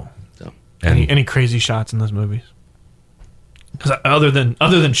pretty cool. So, any crazy shots in those movies? 'Cause other than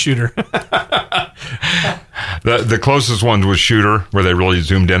Shooter. The closest one was Shooter, where they really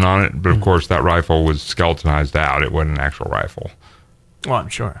zoomed in on it. But, of course, that rifle was skeletonized out. It wasn't an actual rifle. Well, I'm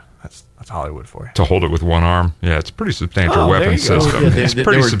sure. That's Hollywood for you. To hold it with one arm. Yeah, it's a pretty substantial weapon system. Yeah, it's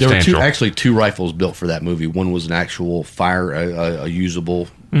pretty substantial. There were two rifles built for that movie. One was an actual a usable,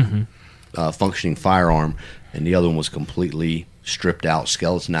 functioning firearm, and the other one was completely stripped out,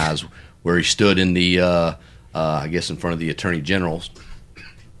 skeletonized, where he stood in the, I guess, in front of the Attorney General's.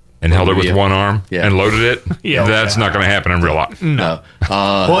 And held it with one arm and loaded it? Yeah, that's not going to happen in real life. No.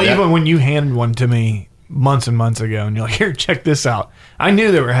 Even when you handed one to me months and months ago, and you're like, here, check this out. I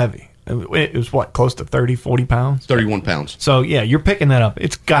knew they were heavy. It was, close to 30, 40 pounds? 31 pounds. So, yeah, you're picking that up.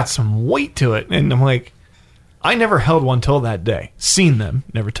 It's got some weight to it. And I'm like, I never held one till that day. Seen them,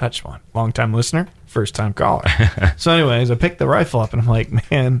 never touched one. Long-time listener, first-time caller. So anyways, I picked the rifle up, and I'm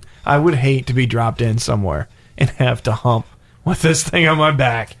like, man, I would hate to be dropped in somewhere and have to hump with this thing on my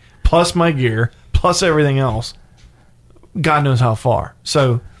back, plus my gear, plus everything else. God knows how far.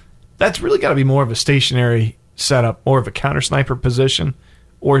 So that's really got to be more of a stationary setup, more of a counter-sniper position,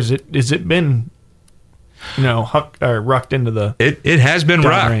 or is it been... rucked into the... It has been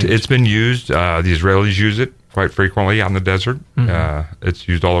rucked. Range. It's been used. The Israelis use it quite frequently on the desert. It's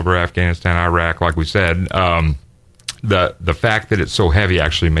used all over Afghanistan, Iraq, like we said. The fact that it's so heavy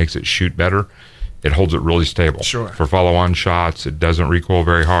actually makes it shoot better. It holds it really stable. Sure. For follow-on shots, it doesn't recoil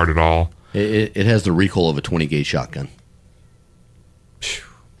very hard at all. It has the recoil of a 20-gauge shotgun.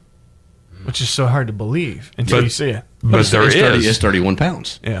 Which is so hard to believe until you see it. But there is. It's 31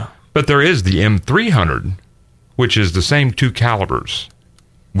 pounds. Yeah. But there is the M300, which is the same two calibers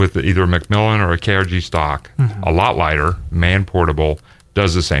with either a Macmillan or a KRG stock, a lot lighter, man-portable,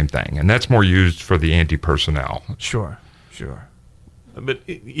 does the same thing. And that's more used for the anti-personnel. Sure. But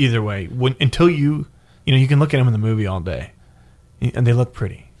either way, until you can look at them in the movie all day, and they look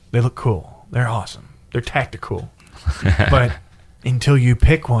pretty. They look cool. They're awesome. They're tactical. But until you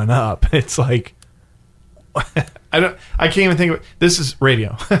pick one up, it's like... I can't even think of it. This is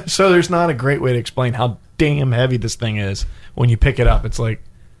radio. So there's not a great way to explain how damn heavy this thing is. When you pick it up, it's like,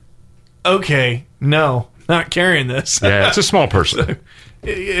 okay, no, not carrying this. Yeah, it's a small person. So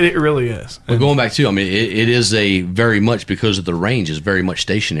it really is. Well, going back to, it is a very much, because of the range, is very much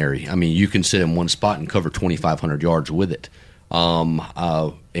stationary. You can sit in one spot and cover 2,500 yards with it. And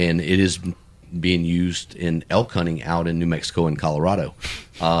it is being used in elk hunting out in New Mexico and Colorado.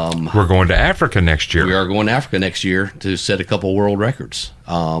 We're going to Africa next year. We are going to Africa next year to set a couple world records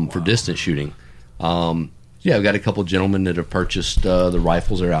for distance shooting. We've got a couple gentlemen that have purchased the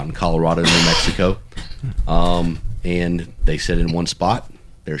rifles. They're out in Colorado, New Mexico. And they sit in one spot.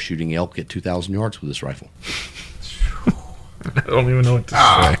 They're shooting elk at 2,000 yards with this rifle. I don't even know what to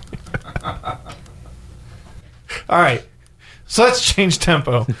say. All right. So let's change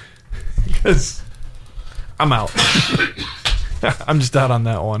tempo. Because I'm out. I'm just out on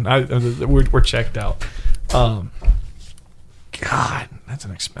that one. We're checked out. God, that's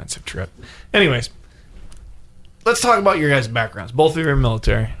an expensive trip. Anyways, let's talk about your guys' backgrounds. Both of you are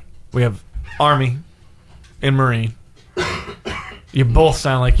military. We have Army and Marine. You both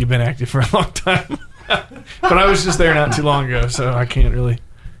sound like you've been active for a long time. But I was just there not too long ago, so I can't really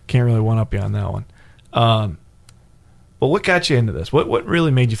one up you on that one. But what got you into this? What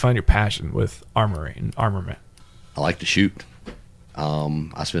really made you find your passion with armory and armament? I like to shoot.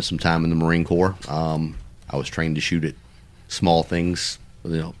 I spent some time in the Marine Corps. I was trained to shoot at small things,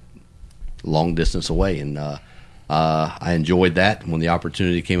 long distance away, and I enjoyed that. When the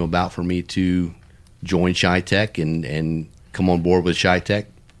opportunity came about for me to join Chi-Tech and come on board with Chi-Tech,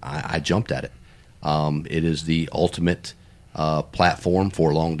 I jumped at it. It is the ultimate platform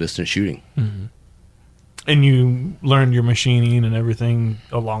for long distance shooting. Mm-hmm. And you learned your machining and everything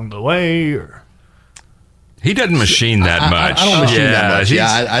along the way, or? He doesn't machine that much. I don't machine that much.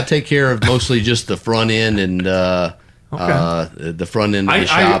 Yeah, I take care of mostly just the front end and the front end of the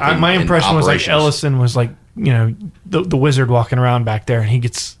shop. My impression was like Ellison was like, the wizard walking around back there, and he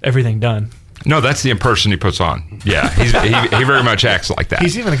gets everything done. No, that's the impression he puts on. Yeah, he very much acts like that.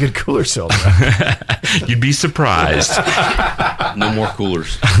 He's even a good cooler salesman. You'd be surprised. No more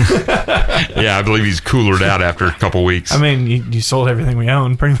coolers. Yeah, I believe he's coolered out after a couple weeks. I mean, you sold everything we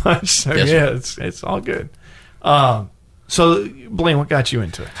own, pretty much. So Yes, it's all good. So, Blaine, what got you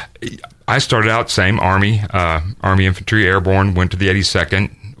into it? I started out same Army Infantry Airborne, went to the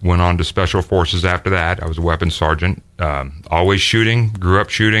 82nd, went on to Special Forces after that. I was a weapons sergeant, always shooting, grew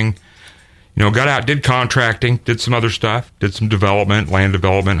up shooting. Got out, did contracting, did some other stuff, did some development, land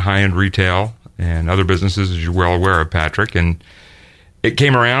development, high-end retail, and other businesses, as you're well aware of, Patrick. And it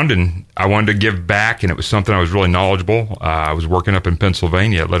came around, and I wanted to give back, and it was something I was really knowledgeable. I was working up in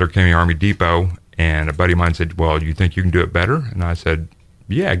Pennsylvania at Letterkenny Army Depot, and a buddy of mine said, well, you think you can do it better? And I said,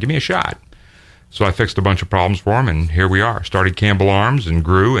 yeah, give me a shot. So I fixed a bunch of problems for him, and here we are. Started Campbell Arms and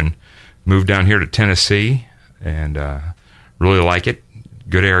grew and moved down here to Tennessee, and really like it.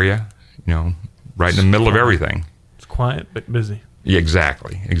 Good area. Right in the middle of everything. It's quiet but busy. Yeah,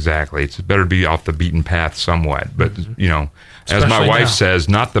 exactly. It's better to be off the beaten path somewhat. But, as my wife says,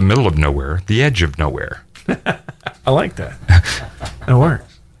 not the middle of nowhere, the edge of nowhere. I like that. It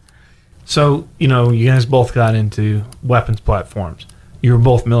works. So, you guys both got into weapons platforms. You were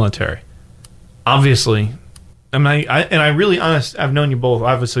both military. Obviously, I've known you both.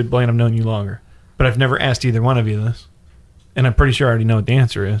 Obviously, Blaine, I've known you longer. But I've never asked either one of you this. And I'm pretty sure I already know what the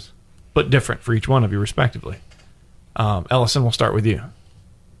answer is. But different for each one of you, respectively. Ellison, we'll start with you.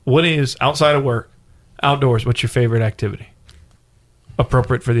 What is, outside of work, outdoors, what's your favorite activity?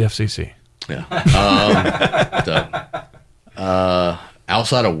 Appropriate for the FCC. Yeah.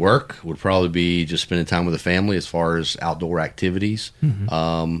 Outside of work would probably be just spending time with the family as far as outdoor activities. Mm-hmm.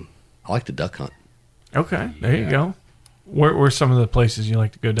 I like to duck hunt. Okay, there you go. Where's some of the places you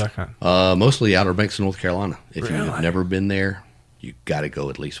like to go duck hunt? Mostly Outer Banks of North Carolina. If Really? you've never been there, you got to go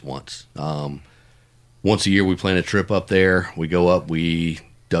at least once. Once a year, we plan a trip up there. We go up, we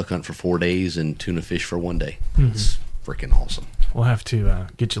duck hunt for 4 days and tuna fish for 1 day. Mm-hmm. It's freaking awesome. We'll have to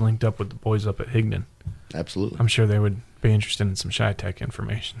get you linked up with the boys up at Higdon. Absolutely. I'm sure they would be interested in some Chi-Tech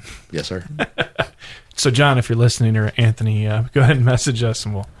information. Yes, sir. So, John, if you're listening, or Anthony, go ahead and message us,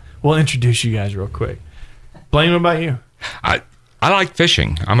 and we'll introduce you guys real quick. Blaine, what about you? I like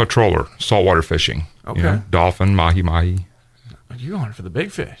fishing. I'm a troller, saltwater fishing. Okay. Dolphin, mahi-mahi. You're going for the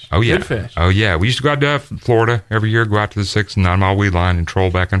big fish. Oh, yeah. Good fish. Oh, yeah. We used to go out to Florida every year, go out to the 6 and 9 mile weed line and troll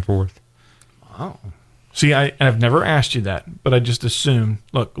back and forth. Wow. See, I've never asked you that, but I just assumed,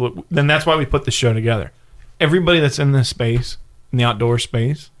 look, then that's why we put the show together. Everybody that's in this space, in the outdoor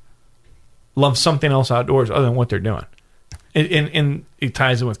space, loves something else outdoors other than what they're doing. And it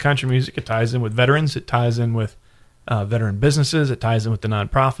ties in with country music. It ties in with veterans. It ties in with veteran businesses. It ties in with the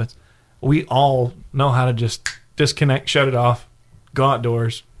nonprofits. We all know how to just disconnect, shut it off, go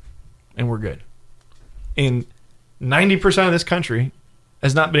outdoors, and we're good. And 90% of this country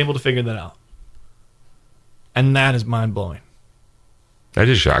has not been able to figure that out. And that is mind-blowing. That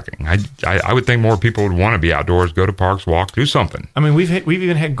is shocking. I would think more people would want to be outdoors, go to parks, walk, do something. I mean, we've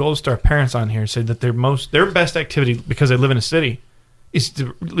even had Gold Star parents on here say that their best activity, because they live in a city, is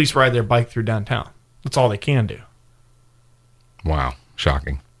to at least ride their bike through downtown. That's all they can do. Wow,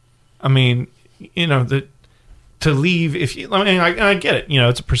 shocking. I mean, to leave, I get it.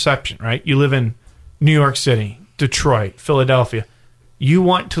 It's a perception, right? You live in New York City, Detroit, Philadelphia. You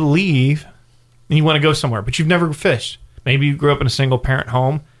want to leave and you want to go somewhere, but you've never fished. Maybe you grew up in a single parent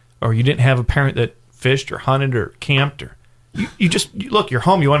home, or you didn't have a parent that fished or hunted or camped, or look, you're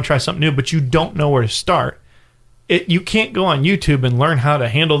home, you want to try something new, but you don't know where to start. You can't go on YouTube and learn how to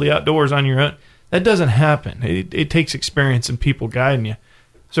handle the outdoors on your own. That doesn't happen. It takes experience and people guiding you.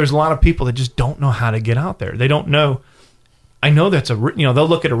 So there's a lot of people that just don't know how to get out there. They don't know. I know that's they'll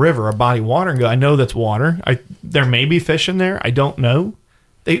look at a river, a body of water, and go, I know that's water. There may be fish in there. I don't know.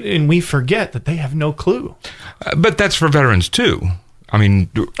 And we forget that they have no clue. But that's for veterans too. I mean,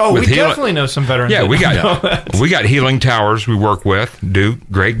 we definitely know some veterans. Yeah, we got Healing Towers we work with. Duke,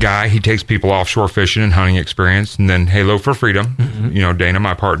 great guy. He takes people offshore fishing and hunting experience. And then Halo for Freedom. Mm-hmm. Dana,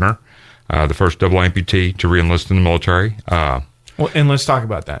 my partner, the first double amputee to reenlist in the military. And let's talk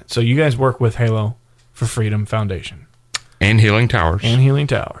about that. So you guys work with Halo for Freedom Foundation and Healing Towers.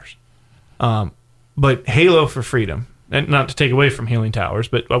 But Halo for Freedom, and not to take away from Healing Towers,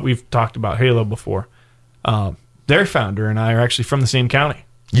 but we've talked about Halo before. Their founder and I are actually from the same county.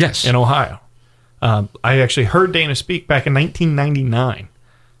 Yes. In Ohio. I actually heard Dana speak back in 1999.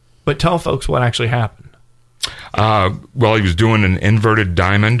 But tell folks what actually happened. Well, he was doing an inverted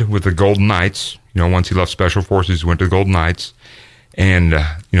diamond with the Golden Knights. Once he left Special Forces, he went to the Golden Knights. And,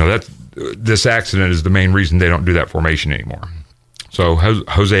 this accident is the main reason they don't do that formation anymore. So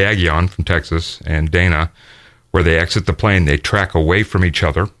Jose Aguillon from Texas and Dana, where they exit the plane, they track away from each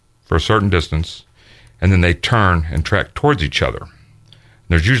other for a certain distance, and then they turn and track towards each other.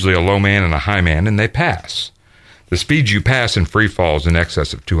 There's usually a low man and a high man, and they pass. The speed you pass in free fall is in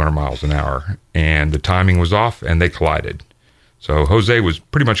excess of 200 miles an hour, and the timing was off, and they collided. So Jose was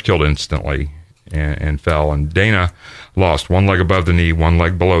pretty much killed instantly and fell, and Dana lost one leg above the knee, one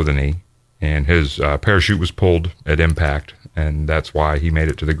leg below the knee, and his parachute was pulled at impact, and that's why he made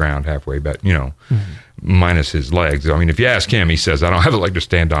it to the ground halfway, but, minus his legs. I mean, if you ask him, he says, I don't have a leg to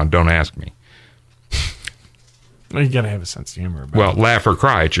stand on, don't ask me. Well, you got to have a sense of humor about it. Laugh or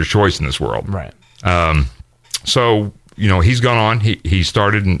cry, it's your choice in this world. Right. So, he's gone on. He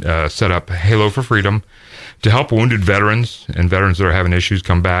started and set up Halo for Freedom to help wounded veterans and veterans that are having issues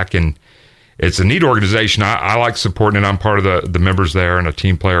come back. And it's a neat organization. I like supporting it. I'm part of the members there and a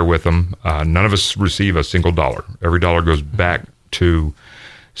team player with them. None of us receive a single dollar. Every dollar goes back to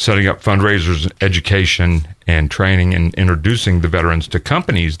setting up fundraisers, education, and training and introducing the veterans to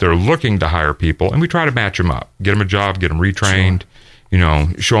companies that are looking to hire people. And we try to match them up, get them a job, get them retrained. Sure.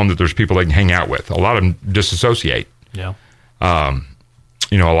 Show them that there's people they can hang out with. A lot of them disassociate. Yeah. A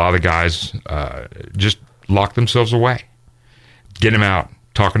lot of the guys just lock themselves away. Get them out,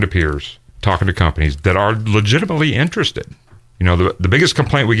 talking to peers, talking to companies that are legitimately interested. The biggest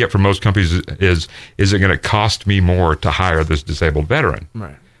complaint we get from most companies is it going to cost me more to hire this disabled veteran?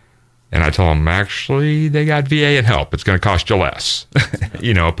 Right. And I tell them, actually, they got VA and help. It's going to cost you less.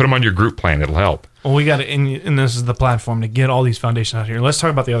 Put them on your group plan. It'll help. Well, we got to, and this is the platform to get all these foundations out here. Let's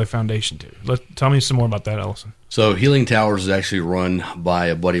talk about the other foundation, too. Tell me some more about that, Ellison. So Healing Towers is actually run by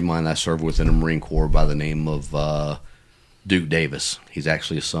a buddy of mine that served within the Marine Corps by the name of Duke Davis. He's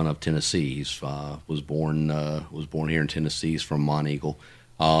actually a son of Tennessee. He's was born here in Tennessee. He's from Monteagle.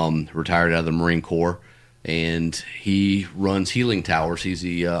 Retired out of the Marine Corps, and he runs Healing Towers. He's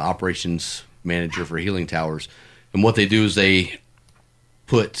the operations manager for Healing Towers. And what they do is they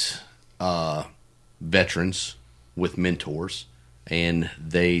put veterans with mentors, and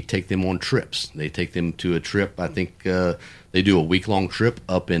they take them on trips. They take them to a trip. I think they do a week-long trip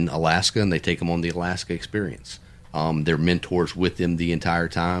up in Alaska, and they take them on the Alaska experience. They're mentors with them the entire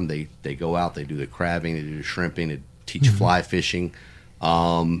time. They go out, they do the crabbing, they do the shrimping, they teach fly fishing,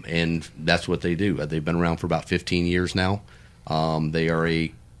 and that's what they do. They've been around for about 15 years now. They are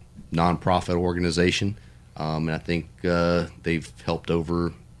a nonprofit organization, and I think they've helped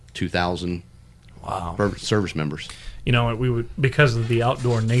over 2,000 service members. We would, because of the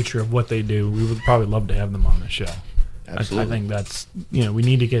outdoor nature of what they do, we would probably love to have them on the show. Absolutely. I think that's, we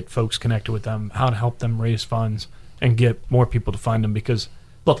need to get folks connected with them, how to help them raise funds and get more people to find them, because,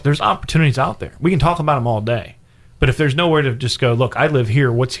 look, there's opportunities out there. We can talk about them all day. But if there's nowhere to just go, look, I live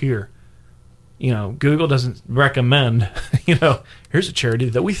here, what's here? Google doesn't recommend, here's a charity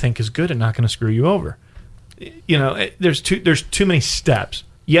that we think is good and not going to screw you over. There's too many steps.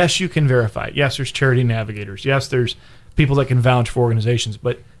 Yes, you can verify it. Yes, there's charity navigators. Yes, there's people that can vouch for organizations.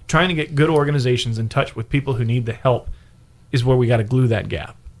 But trying to get good organizations in touch with people who need the help is where we got to glue that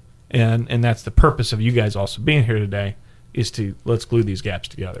gap. And that's the purpose of you guys also being here today, is to let's glue these gaps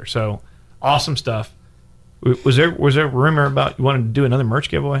together. So awesome stuff. Was there a rumor about you wanted to do another merch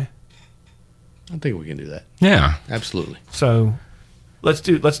giveaway? I think we can do that. Yeah, absolutely. So let's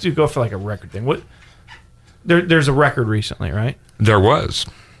go for like a record thing. What? There's a record recently, right? There was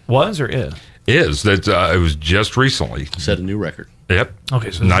or is? Is that it was just recently set a new record. Yep.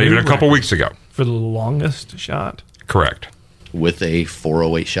 Okay, so not even a couple weeks ago for the longest shot. Correct. With a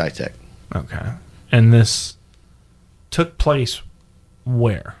 408 Shytech. Okay, and this took place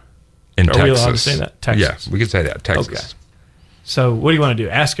where? In Texas. Are we allowed to say that? Texas. Yes, we can say that. Texas. Okay. So what do you want to do?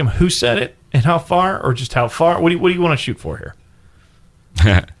 Ask him who said it and how far, or just how far? What do you want to shoot for here?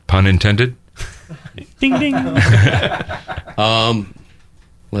 Pun intended. Ding ding.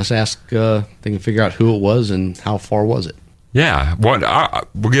 Let's ask. They can figure out who it was and how far was it. Yeah,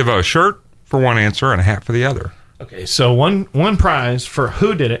 we'll give a shirt for one answer and a hat for the other. Okay, so one prize for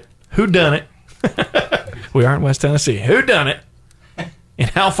who did it, who done it. We are in West Tennessee. Who done it, and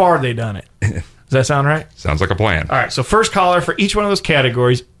how far they done it. Does that sound right? Sounds like a plan. All right, so first caller for each one of those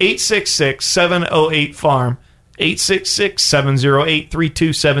categories, 866-708-FARM,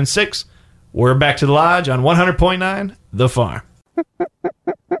 866-708-3276. We're back to the Lodge on 100.9 The Farm.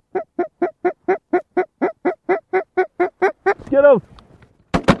 Get him!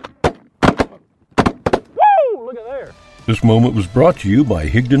 there. This moment was brought to you by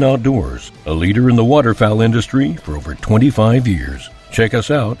Higdon Outdoors, a leader in the waterfowl industry for over 25 years. Check us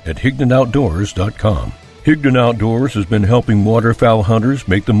out at HigdonOutdoors.com. Higdon Outdoors has been helping waterfowl hunters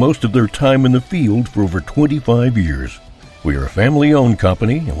make the most of their time in the field for over 25 years. We are a family-owned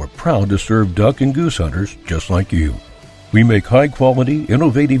company, and we're proud to serve duck and goose hunters just like you. We make high-quality,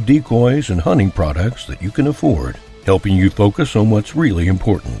 innovative decoys and hunting products that you can afford, helping you focus on what's really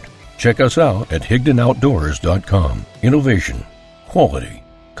important. Check us out at HigdonOutdoors.com. Innovation, quality,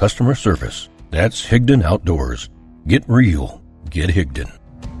 customer service. That's Higdon Outdoors. Get real. Get Higdon.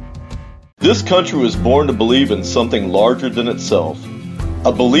 This country was born to believe in something larger than itself,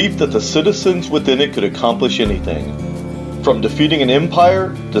 a belief that the citizens within it could accomplish anything. From defeating an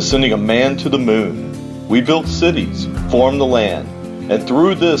empire to sending a man to the moon, we built cities, formed the land, and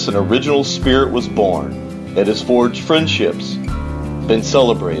through this an original spirit was born. It has forged friendships, been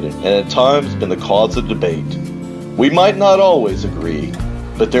celebrated, and at times been the cause of debate. We might not always agree,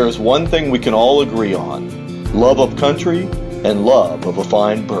 but there is one thing we can all agree on: love of country and love of a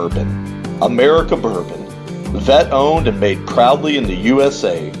fine bourbon. America Bourbon, vet-owned and made proudly in the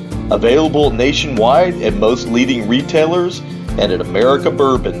USA, available nationwide at most leading retailers and at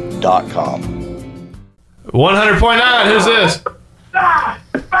americabourbon.com. 100.9, who's this?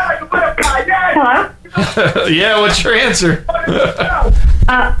 Hello? Yeah, what's your answer?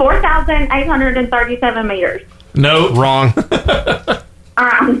 4,837 meters. No. Wrong. All right,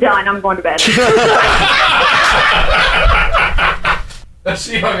 I'm done. I'm going to bed.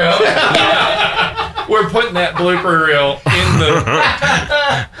 She hung up. We're putting that blooper reel in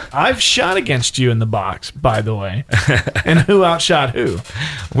the... I've shot against you in the box, by the way. And who outshot who?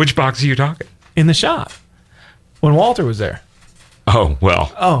 Which box are you talking? In the shop. When Walter was there. Oh,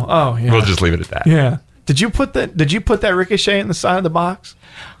 well. Oh, yeah. We'll just leave it at that. Yeah. Did you put that ricochet in the side of the box?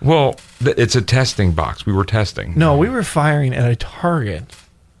 Well, it's a testing box. We were testing. No, we were firing at a target.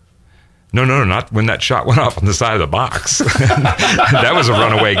 No, not when that shot went off on the side of the box. That was a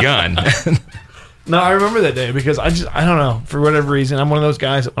runaway gun. No, I remember that day because I don't know, for whatever reason, I'm one of those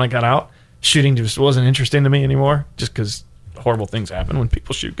guys that when I got out, shooting just wasn't interesting to me anymore, just because horrible things happen when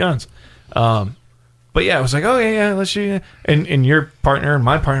people shoot guns. But yeah, I was like, oh yeah, let's shoot. And your partner and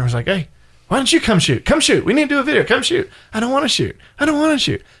my partner was like, hey, why don't you come shoot? Come shoot. We need to do a video. Come shoot. I don't want to shoot.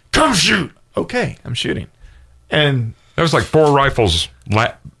 Come shoot. Okay, I'm shooting. And that was like 4 rifles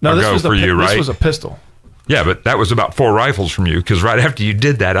ago for you, right? This was a pistol. Yeah, but that was about 4 rifles from you, because right after you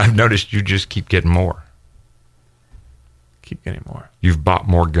did that, I've noticed you just keep getting more. Keep getting more. You've bought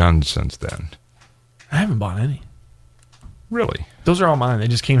more guns since then. I haven't bought any. Really? Those are all mine. They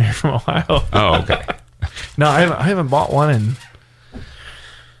just came here from Ohio. Oh, okay. No, I haven't bought one in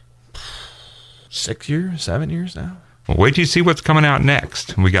 7 years now. Well, wait till you see what's coming out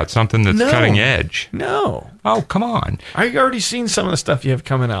next. We got something that's cutting edge. No. Oh, come on. I've already seen some of the stuff you have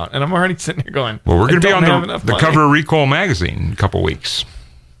coming out, and I'm already sitting here going, well, we're going to be on the money. cover of Recoil magazine in a couple weeks.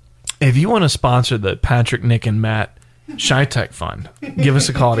 If you want to sponsor the Patrick, Nick, and Matt Shy-Tech Fund, give us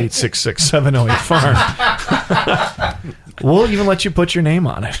a call at 866-708-FARM. We'll even let you put your name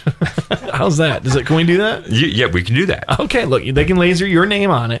on it. How's that? Can we do that? Yeah, we can do that. Okay, look, they can laser your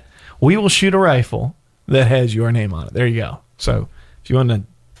name on it. We will shoot a rifle that has your name on it. There you go. So if you want to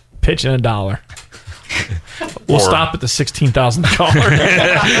pitch in $1, we'll stop at the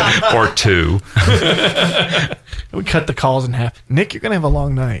 $16,000 or 2. We cut the calls in half. Nick, you're gonna have a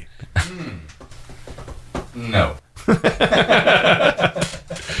long night. No.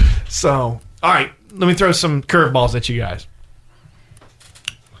 So, all right, let me throw some curveballs at you guys.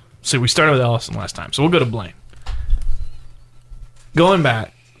 So we started with Ellison last time, so we'll go to Blaine. Going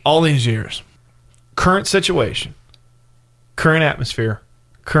back all these years, current situation, current atmosphere,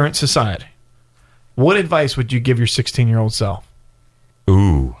 current society, what advice would you give your 16-year-old self?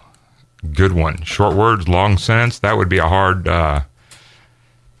 Ooh, good one. Short words, long sentence. That would be a hard...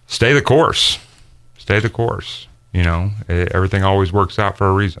 stay the course. Stay the course. You know, everything always works out for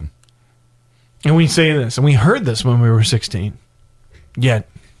a reason. And we say this, and we heard this when we were 16, yet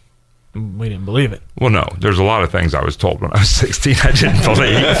we didn't believe it. Well, no, there's a lot of things I was told when I was 16 I didn't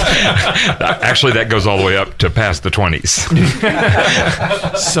believe. Actually, that goes all the way up to past the 20s.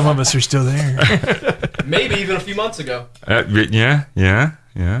 Some of us are still there. Maybe even a few months ago. Yeah.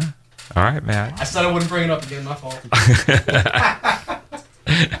 All right, Matt. I said I wouldn't bring it up again. My fault.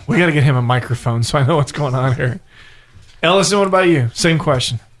 We got to get him a microphone so I know what's going on here. Ellison, what about you? Same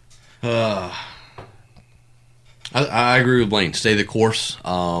question. I agree with Blaine. Stay the course.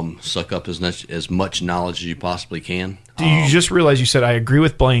 Suck up as much knowledge as you possibly can. Do you just realize you said I agree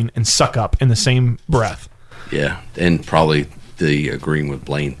with Blaine and suck up in the same breath? Yeah, and probably the agreeing with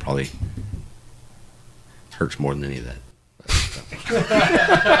Blaine probably hurts more than any of that.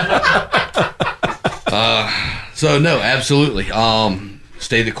 So no, absolutely.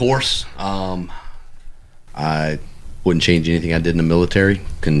 Stay the course. I wouldn't change anything I did in the military.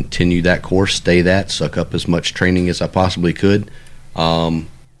 Continue that course, stay that, suck up as much training as I possibly could. Yeah.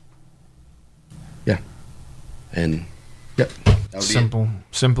 And yep.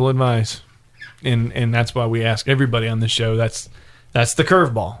 Simple advice. And that's why we ask everybody on the show. That's the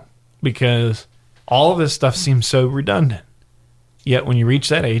curveball, because all of this stuff seems so redundant. Yet when you reach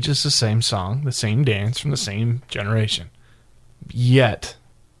that age, it's the same song, the same dance from the same generation. Yet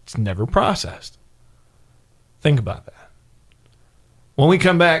it's never processed. Think about that. When we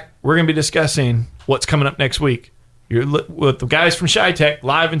come back, we're going to be discussing what's coming up next week. You're with the guys from ShyTech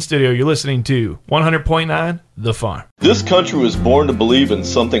live in studio. You're listening to 100.9 The Farm. This country was born to believe in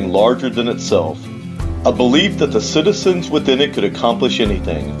something larger than itself. A belief that the citizens within it could accomplish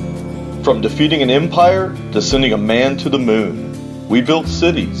anything. From defeating an empire to sending a man to the moon. We built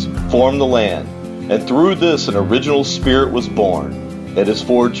cities, formed the land, and through this an original spirit was born. It has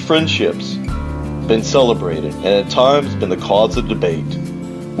forged friendships, been celebrated, and at times been the cause of debate.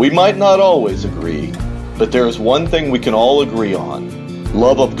 We might not always agree, but there is one thing we can all agree on: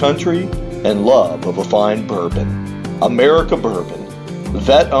 love of country and love of a fine bourbon. America Bourbon,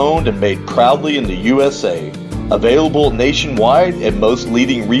 vet-owned and made proudly in the USA, available nationwide at most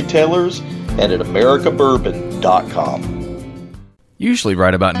leading retailers and at americabourbon.com. Usually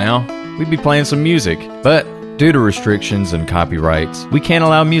right about now, we'd be playing some music, but due to restrictions and copyrights, we can't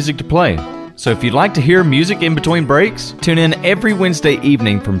allow music to play. So if you'd like to hear music in between breaks, tune in every Wednesday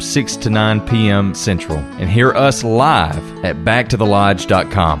evening from 6 to 9 p.m. Central and hear us live at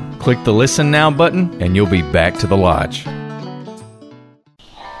backtothelodge.com. Click the Listen Now button and you'll be back to the lodge.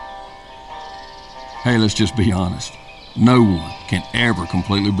 Hey, let's just be honest. No one can ever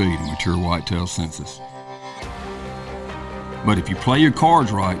completely beat a mature whitetail census. But if you play your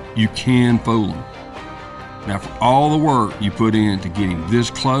cards right, you can fool them. Now, for all the work you put in to getting this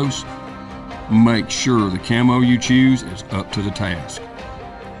close, make sure the camo you choose is up to the task.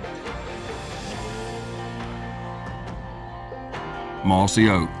 Mossy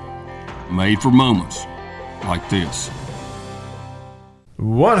Oak, made for moments like this.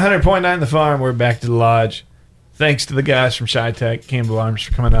 100.9 The Farm. We're back to the lodge. Thanks to the guys from ShyTech, Campbell Arms,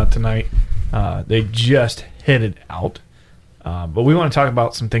 for coming out tonight. They just hit it out. But we want to talk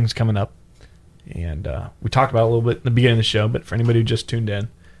about some things coming up. And we talked about it a little bit in the beginning of the show, but for anybody who just tuned in,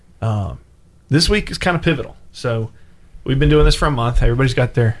 this week is kind of pivotal. So we've been doing this for a month. Everybody's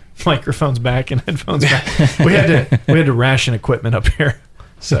got their microphones back and headphones back. we had to ration equipment up here.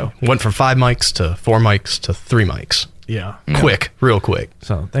 So went from 5 mics to 4 mics to 3 mics. Yeah. Quick, real quick.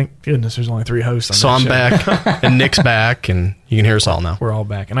 So thank goodness there's only 3 hosts on So I'm show. back, and Nick's back, and you can hear us all now. We're all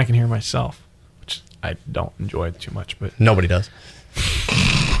back, and I can hear myself, which I don't enjoy too much, but Nobody does.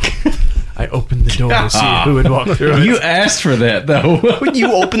 I opened the door to see who would walk through it. You asked for that, though.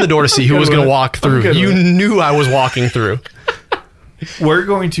 You opened the door to see who was going to walk through. You knew I was walking through. We're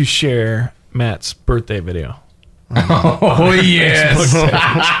going to share Matt's birthday video. Oh, yes.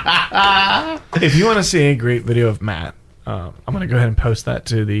 If you want to see a great video of Matt, I'm going to go ahead and post that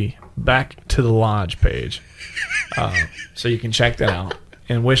to the Back to the Lodge page. So you can check that out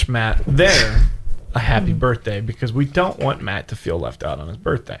and wish Matt there a happy birthday, because we don't want Matt to feel left out on his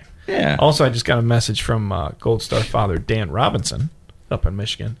birthday. Yeah. Also, I just got a message from Gold Star father Dan Robinson up in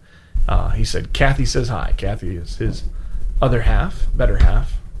Michigan. He said, Kathy says hi. Kathy is his other half, better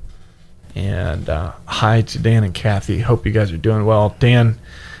half. And hi to Dan and Kathy. Hope you guys are doing well. Dan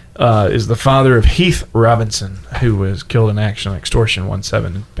is the father of Heath Robinson, who was killed in action on Extortion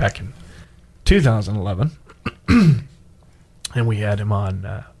 17 back in 2011. And we had him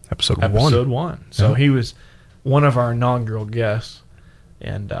on episode 1. So he was one of our inaugural guests.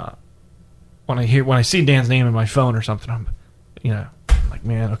 And when I see Dan's name in my phone or something, I'm like,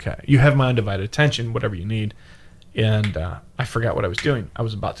 man, okay, you have my undivided attention, whatever you need. And I forgot what I was doing. I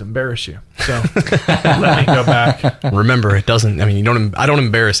was about to embarrass you. So let me go back. Remember, it doesn't. I mean, I don't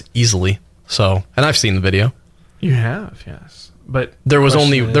embarrass easily. So, and I've seen the video. You have, yes. But there was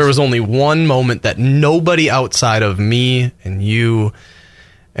only one moment that nobody outside of me and you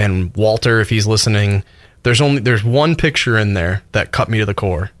and Walter, if he's listening, there's one picture in there that cut me to the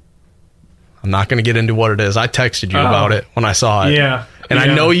core. I'm not going to get into what it is. I texted you about it when I saw it. Yeah. And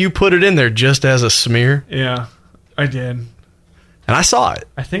I know you put it in there just as a smear. Yeah, I did. And I saw it.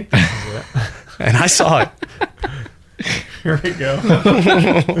 I think that was it. And I saw it. Here we go.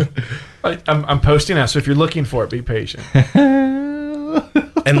 I'm posting now, so if you're looking for it, be patient.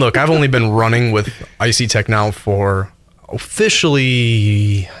 And look, I've only been running with Icy Tech now for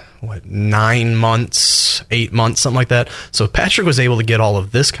officially, 9 months, 8 months, something like that. So Patrick was able to get all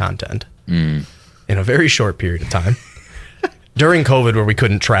of this content in a very short period of time during COVID, where we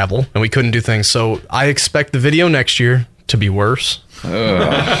couldn't travel and we couldn't do things. So I expect the video next year to be worse.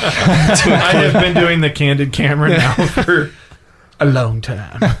 I have been doing the candid camera now for a long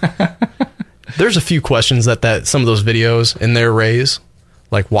time. There's a few questions that some of those videos in there raise,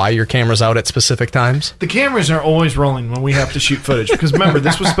 like why your camera's out at specific times. The cameras are always rolling when we have to shoot footage, because remember,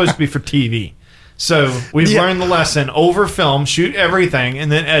 this was supposed to be for TV. So we've learned the lesson: over film, shoot everything,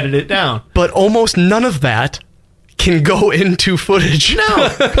 and then edit it down. But almost none of that can go into footage.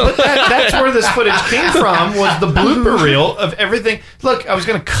 No, but that's where this footage came from, was the blooper reel of everything. Look, I was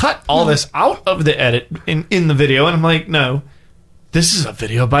going to cut all this out of the edit in the video, and I'm like, no, this is a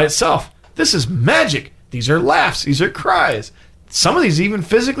video by itself. This is magic. These are laughs. These are cries. Some of these even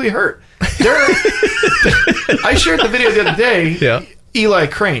physically hurt. I shared the video the other day. Yeah. Eli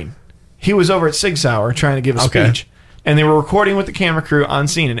Crane. He was over at Sig Sauer trying to give a speech, and they were recording with the camera crew on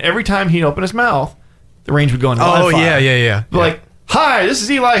scene, and every time he'd open his mouth, the range would go into Oh, Wi-Fi. yeah. Like, hi, this is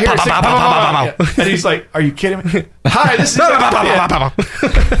Eli here. And he's like, are you kidding me? Hi, this is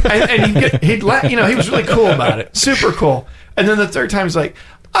and he'd let, he was really cool about it. Super cool. And then the third time he's like,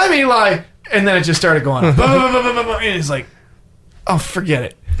 I'm Eli. And then it just started going, and he's like, oh, forget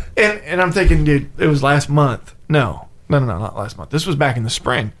it. And I'm thinking, dude, it was last month. No, not last month. This was back in the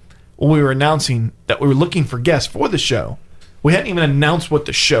spring when we were announcing that we were looking for guests for the show. We hadn't even announced what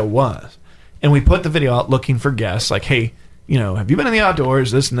the show was. And we put the video out looking for guests, like, hey, have you been in the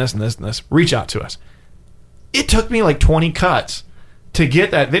outdoors, this and this and this and this? Reach out to us. It took me like 20 cuts to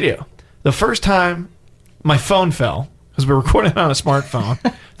get that video. The first time my phone fell, because we're recording on a smartphone,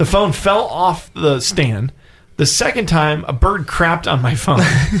 the phone fell off the stand. The second time, a bird crapped on my phone.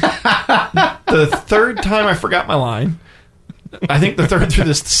 The third time, I forgot my line. I think the third through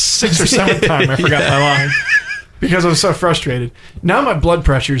the sixth or seventh time, I forgot my line because I was so frustrated. Now my blood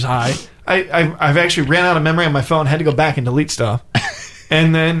pressure's high. I've actually ran out of memory on my phone, had to go back and delete stuff.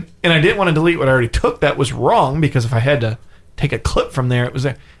 And I didn't want to delete what I already took. That was wrong, because if I had to take a clip from there, it was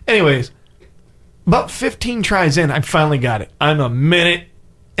there. Anyways, about 15 tries in, I finally got it. I'm a minute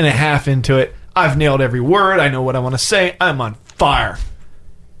and a half into it. I've nailed every word. I know what I want to say. I'm on fire.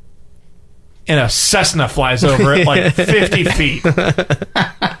 And a Cessna flies over at like 50 feet.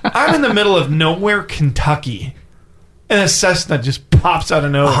 I'm in the middle of nowhere, Kentucky. And a Cessna just pops out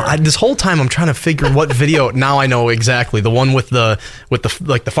of nowhere. This whole time I'm trying to figure what video. Now I know exactly, the one with the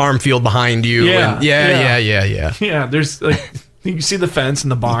farm field behind you. Yeah. Yeah. There's like, you can see the fence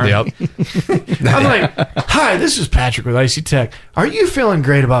and the barn. Yep. I'm like, hi, this is Patrick with IC Tech. Are you feeling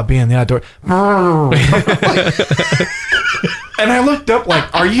great about being in the outdoor? And I looked up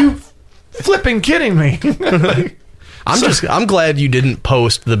like, are you flipping kidding me? I'm glad you didn't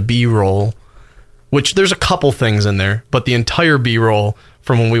post the B-roll, which there's a couple things in there, but the entire B-roll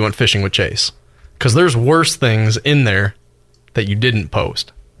from when we went fishing with Chase, because there's worse things in there that you didn't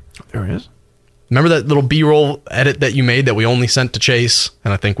post. There is. Remember that little B-roll edit that you made that we only sent to Chase,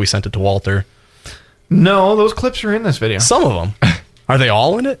 and I think we sent it to Walter? No, those clips are in this video. Some of them. Are they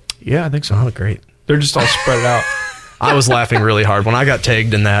all in it? Yeah, I think so. Oh, great. They're just all spread out. I was laughing really hard when I got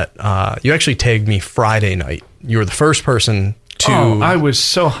tagged in that. You actually tagged me Friday night. You were the first person to... Oh, I was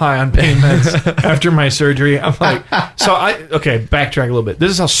so high on pain meds after my surgery. I'm like... backtrack a little bit. This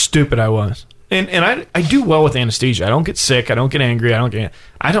is how stupid I was. And I do well with anesthesia. I don't get sick. I don't get angry. I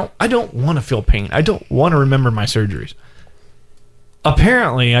don't want to feel pain. I don't want to remember my surgeries.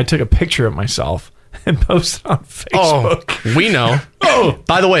 Apparently, I took a picture of myself and posted on Facebook. Oh, we know.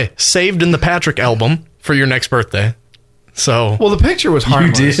 By the way, saved in the Patrick album for your next birthday. So, well, the picture was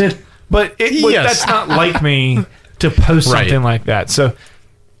harmless. You did? But that's not like me to post something like that. So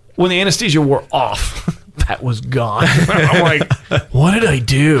when the anesthesia wore off, that was gone. I'm like, what did I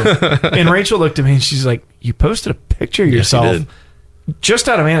do? And Rachel looked at me and she's like, you posted a picture of yourself just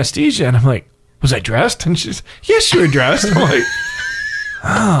out of anesthesia. And I'm like, was I dressed? And she's, yes, you were dressed. I'm like,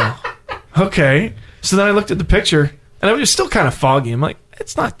 oh, okay. So then I looked at the picture and it was still kind of foggy. I'm like,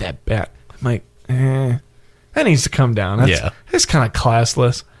 it's not that bad. I'm like, that needs to come down. That's kind of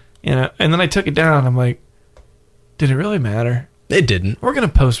classless. And then I took it down. I'm like, did it really matter? It didn't. We're going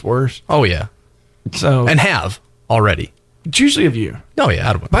to post worse. Oh, yeah. So and have already. It's usually of you. Oh,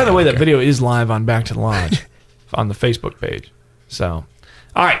 yeah. By the way, that video is live on Back to the Lodge on the Facebook page. So,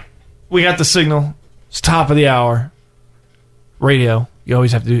 all right. We got the signal. It's top of the hour. Radio. You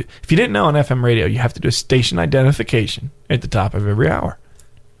always have to do... If you didn't know on FM radio, you have to do a station identification at the top of every hour.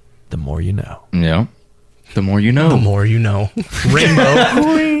 The more you know. Yeah. The more you know. The more you know. Rainbow.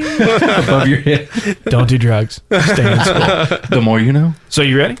 Above your head. Don't do drugs. Stay in school. The more you know. So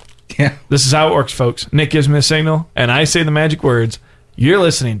you ready? Yeah. This is how it works, folks. Nick gives me a signal, and I say the magic words. You're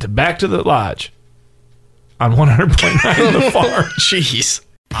listening to Back to the Lodge on 100.9 The Farm. Jeez.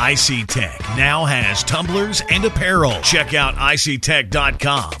 IC Tech now has tumblers and apparel. Check out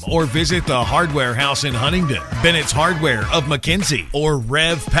ictech.com or visit the Hardware House in Huntington, Bennett's Hardware of McKenzie, or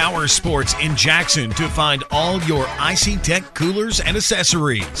Rev Power Sports in Jackson to find all your IC Tech coolers and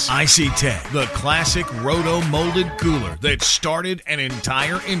accessories. IC Tech, the classic roto-molded cooler that started an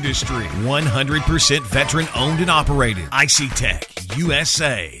entire industry. 100% veteran owned and operated. IC Tech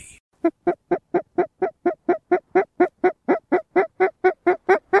USA.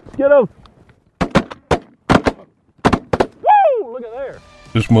 Get him. Woo! Look at there.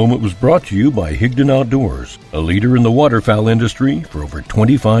 This moment was brought to you by Higdon Outdoors, a leader in the waterfowl industry for over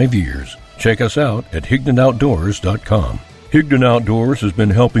 25 years. Check us out at HigdonOutdoors.com. Higdon Outdoors has been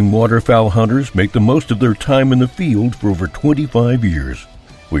helping waterfowl hunters make the most of their time in the field for over 25 years.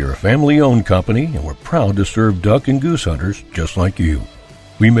 We are a family-owned company, and we're proud to serve duck and goose hunters just like you.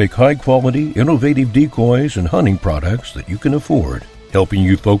 We make high-quality, innovative decoys and hunting products that you can afford, helping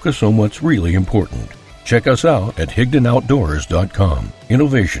you focus on what's really important. Check us out at HigdonOutdoors.com.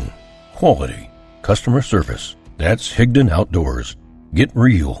 Innovation, quality, customer service. That's Higdon Outdoors. Get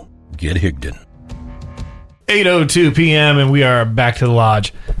real. Get Higdon. 8:02 p.m. and we are back to the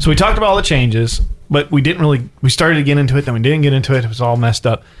lodge. So we talked about all the changes, but we started to get into it, then we didn't get into it. It was all messed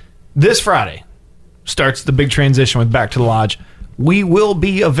up. This Friday starts the big transition with Back to the Lodge. We will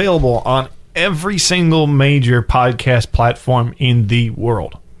be available on every single major podcast platform in the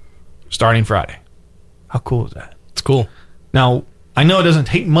world starting Friday. How cool is that? It's cool. Now, I know it doesn't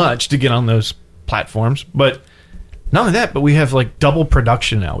take much to get on those platforms, but not only that, but we have like double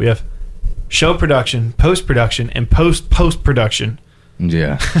production now. We have show production, post-production, and post-production.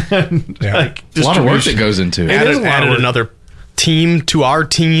 Yeah. Like a lot of work that goes into it. Added another team to our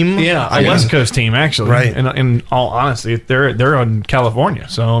team. Yeah, a West Coast team, actually. Right. In all honesty, they're in California.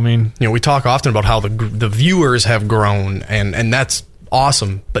 So, I mean... You know, we talk often about how the viewers have grown, and that's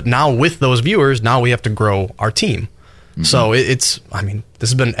awesome. But now with those viewers, now we have to grow our team. Mm-hmm. So this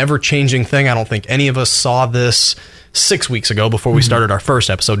has been an ever-changing thing. I don't think any of us saw this 6 weeks ago before we started our first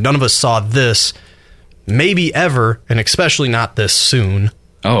episode. None of us saw this maybe ever, and especially not this soon.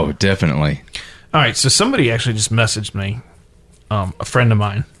 Oh, definitely. All right, so somebody actually just messaged me, a friend of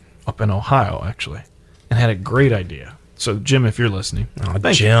mine up in Ohio, actually, and had a great idea. So, Jim, if you're listening. Oh,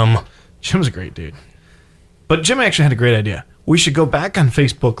 Jim. Jim's a great dude. But Jim actually had a great idea. We should go back on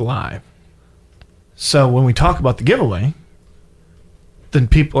Facebook Live. So when we talk about the giveaway, then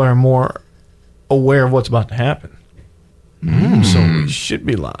people are more aware of what's about to happen. So we should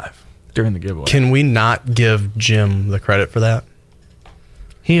be live during the giveaway. Can we not give Jim the credit for that?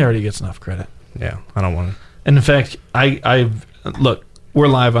 He already gets enough credit. Yeah, I don't want to. And in fact, look, we're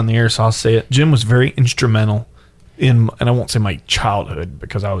live on the air, so I'll say it. Jim was very instrumental and I won't say my childhood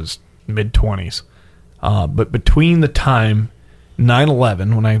because I was mid-20s, but between the time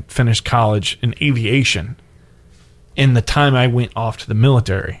 9/11, when I finished college in aviation, and the time I went off to the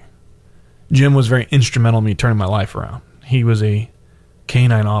military, Jim was very instrumental in me turning my life around. He was a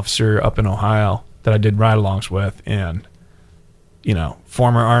K-9 officer up in Ohio that I did ride-alongs with, and, you know,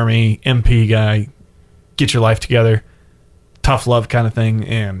 former Army, MP guy, get your life together, tough love kind of thing,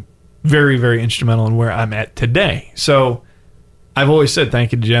 and very, very instrumental in where I'm at today. So I've always said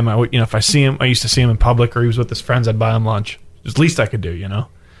thank you to Jim. If I see him, I used to see him in public or he was with his friends, I'd buy him lunch. It's the least I could do, you know?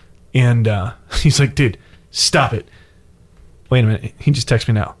 And he's like, dude, stop it. Wait a minute. He just texted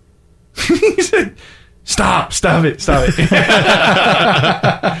me now. He said, stop it. So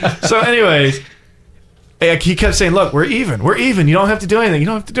anyways, he kept saying, look, we're even. You don't have to do anything.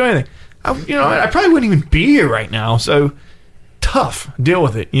 I probably wouldn't even be here right now. So tough. Deal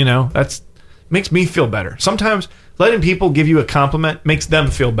with it. You know, that's makes me feel better. Sometimes letting people give you a compliment makes them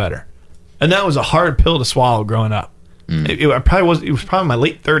feel better. And that was a hard pill to swallow growing up. It was probably my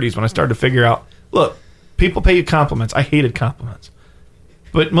late 30s when I started to figure out, look, people pay you compliments. I hated compliments.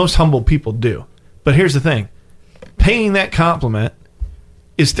 But most humble people do. But here's the thing. Paying that compliment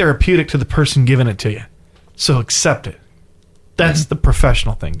is therapeutic to the person giving it to you. So accept it. That's the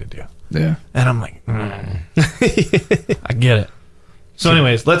professional thing to do. Yeah. And I'm like, I get it. So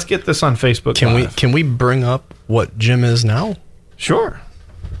anyways, let's get this on Facebook Live. Can we bring up what Jim is now? Sure.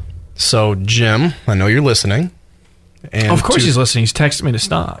 So Jim, I know you're listening. And of course he's listening. He's texting me to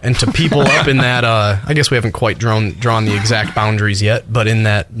stop. And to people up in that, I guess we haven't quite drawn the exact boundaries yet, but in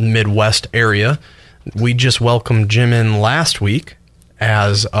that Midwest area, we just welcomed Jim in last week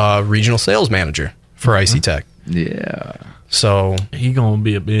as a regional sales manager for IC Tech. Yeah. So he gonna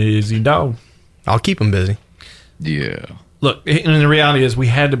be a busy dog. I'll keep him busy. Yeah. look, and the reality is we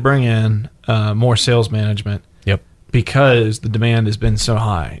had to bring in more sales management. Yep. Because the demand has been so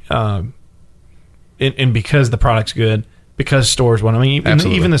high. And because the product's good, because stores want. I mean,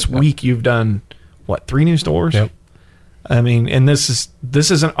 even this week you've done, 3 new stores? Yep. I mean, and this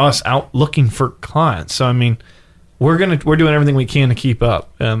isn't us out looking for clients. So I mean, we're doing everything we can to keep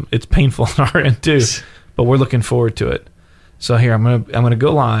up. It's painful on our end too, but we're looking forward to it. So here I'm gonna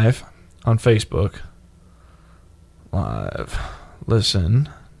go live on Facebook. Live, listen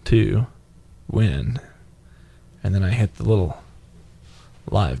to win, and then I hit the little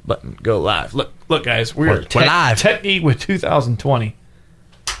live button. Go live. Look, guys, we're live. Tech Geek with 2020,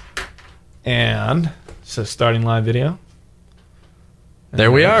 and it says starting live video. And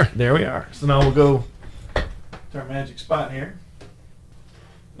there we are. There we are. So now we'll go to our magic spot here.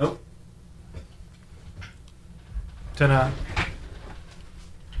 Nope. Ta-da.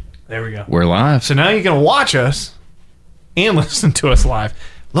 There we go. We're live. So now you can watch us and listen to us live.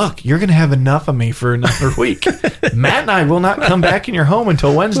 Look, you're going to have enough of me for another week. Matt and I will not come back in your home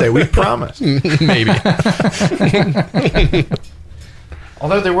until Wednesday. We promise. Maybe.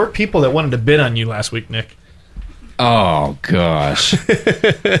 Although there were people that wanted to bid on you last week, Nick. Oh, gosh.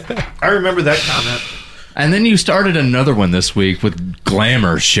 I remember that comment. And then you started another one this week with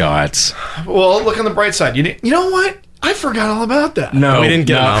glamour shots. Well, look on the bright side. You know what? I forgot all about that. No, we didn't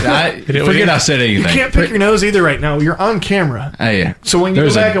get forget I said anything. You can't pick your nose either right now. You're on camera. Hey, so when you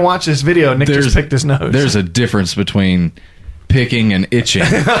go back and watch this video, Nick just picked his nose. There's a difference between picking and itching.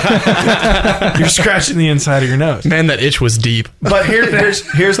 You're scratching the inside of your nose. Man, that itch was deep. But here's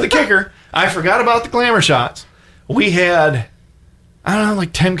the kicker. I forgot about the glamour shots. We had, I don't know,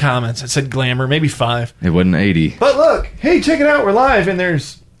 like 10 comments that said glamour, maybe 5. It wasn't 80. But look, hey, check it out. We're live, and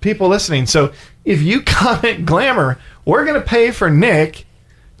there's people listening. So if you comment glamour, we're going to pay for Nick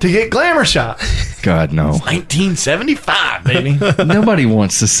to get glamour shots. God, no. 1975, baby. Nobody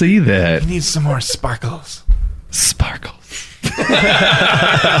wants to see that. He needs some more sparkles. Sparkles.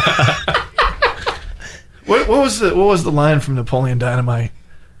 What was the line from Napoleon Dynamite?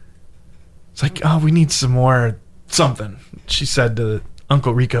 It's like, oh, we need some more something. She said to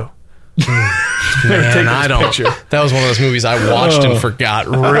Uncle Rico. Man, I don't. Picture. That was one of those movies I watched and forgot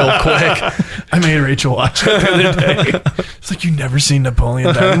real quick. I made Rachel watch it the other day. It's like, you never seen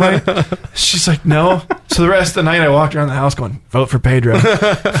Napoleon Dynamite? She's like, no. So the rest of the night I walked around the house going, vote for Pedro.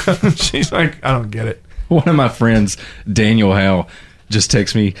 She's like, I don't get it. One of my friends, Daniel Howe, just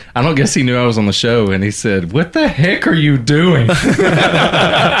texted me. I don't guess he knew I was on the show, and he said, what the heck are you doing?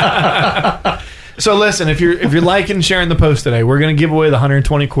 So listen, if you're liking and sharing the post today, we're going to give away the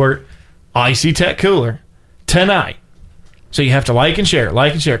 120 quart Icy Tech cooler tonight. So you have to like and share,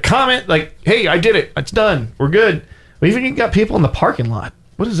 comment like, hey, I did it, it's done, we're good. We even got people in the parking lot.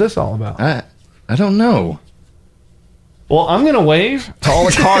 What is this all about? I don't know. Well, I'm going to wave to all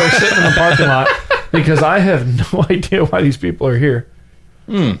the cars sitting in the parking lot because I have no idea why these people are here.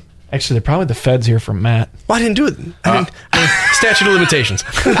 Actually, they're probably the feds here from Matt. Well, I didn't do it. Statute of limitations.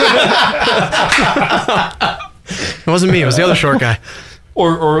 It wasn't me. It was the other short guy.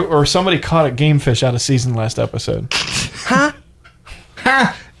 Or somebody caught a game fish out of season last episode. Huh?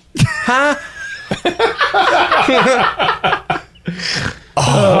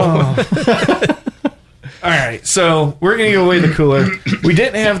 Oh. All right, so we're going to give away the cooler. We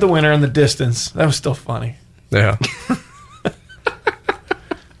didn't have the winner in the distance. That was still funny. Yeah.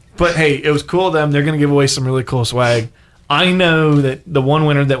 But hey, it was cool of them. They're going to give away some really cool swag. I know that the one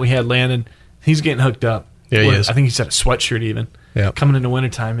winner that we had landed, he's getting hooked up. Yeah, he is. I think he said a sweatshirt even. Yeah. Coming into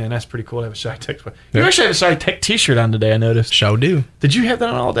wintertime, man, that's pretty cool to have a Shy Tech sweatshirt. You actually have a Shy Tech t-shirt on today, I noticed. Show do. Did you have that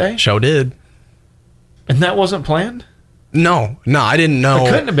on all day? Show did. And that wasn't planned? No, I didn't know. It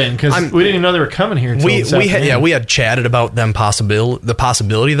couldn't have been because we didn't even know they were coming here. We had chatted about them the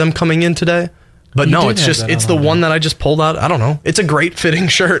possibility of them coming in today. But no, it's the one that I just pulled out. I don't know. It's a great fitting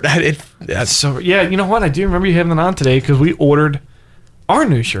shirt. So yeah, you know what? I do remember you having it on today because we ordered our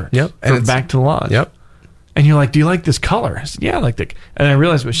new shirt. Yep, for Back to the Lodge. Yep. And you're like, do you like this color? I said, yeah, I like it. And I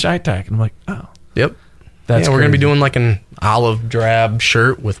realized it was Shy Tech, and I'm like, oh. Yep. That's we're gonna be crazy. doing like an olive drab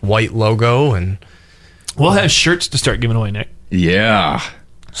shirt with white logo, and we'll have shirts to start giving away, Nick. Yeah.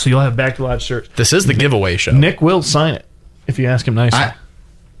 So you'll have Back to the Lodge shirts. This is the giveaway show. Nick will sign it if you ask him nicely.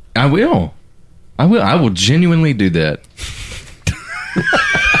 I will. I will genuinely do that.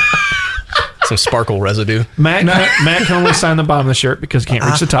 Some sparkle residue. Matt can only sign the bottom of the shirt because he can't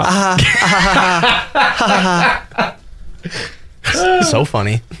reach the top. So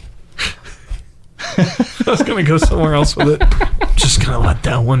funny. I was going to go somewhere else with it. Just going to let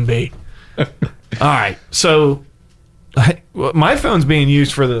that one be. All right. So my phone's being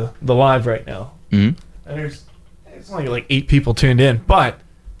used for the live right now. Mm-hmm. And there's it's only like 8 people tuned in, but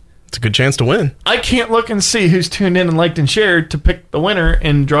it's a good chance to win. I can't look and see who's tuned in and liked and shared to pick the winner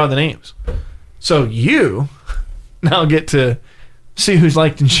and draw the names. So you now get to see who's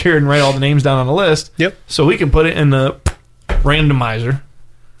liked and shared and write all the names down on the list. Yep. So we can put it in the randomizer.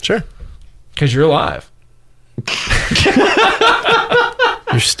 Sure. Because you're live.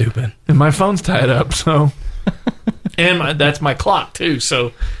 You're stupid. And my phone's tied up, so... and that's my clock, too,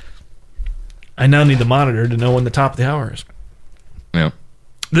 so... I now need the monitor to know when the top of the hour is. Yeah.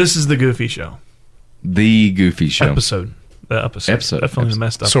 This is the Goofy Show. The Goofy Show. Episode. Definitely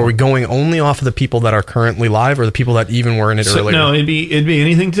messed up. So are we going only off of the people that are currently live or the people that even were in it earlier? No, it'd be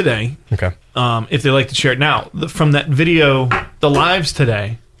anything today. Okay. If they like to share it. Now, from that video, the lives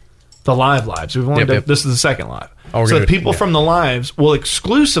today, the lives. We've only done, this is the second live. Oh, so the people from the lives will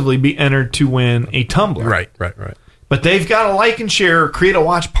exclusively be entered to win a tumbler. Right. But they've got to like and share or create a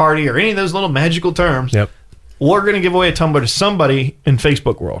watch party or any of those little magical terms. Yep. We're going to give away a tumbler to somebody in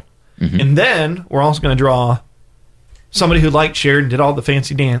Facebook world. Mm-hmm. And then we're also going to draw somebody who liked, shared, and did all the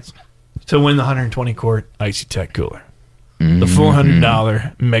fancy dance to win the 120 quart Icy Tech cooler. The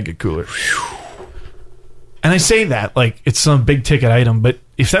 $400 mega cooler. And I say that like it's some big ticket item, but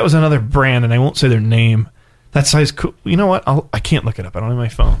if that was another brand, and I won't say their name, that size cool. You know what? I can't look it up. I don't have my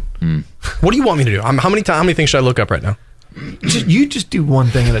phone. What do you want me to do? How many things should I look up right now? You just do one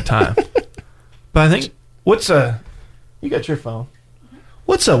thing at a time. But I think you got your phone.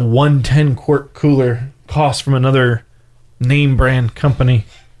 What's a 110 quart cooler cost from another name brand company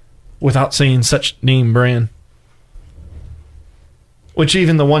without saying such name brand? Which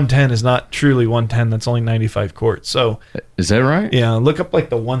even the 110 is not truly 110. That's only 95 quarts. So is that right? Yeah, look up like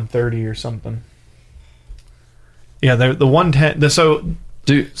the 130 or something. Yeah, the 110. So,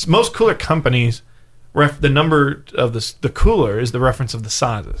 most cooler companies, the number of the cooler is the reference of the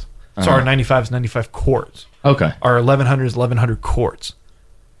sizes. So our 95 is 95 quarts. Okay. Our 1100 is 1100 quarts.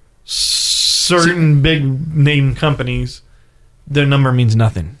 Certain big name companies, their number means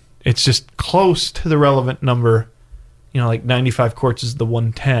nothing. It's just close to the relevant number. You know, like 95 quarts is the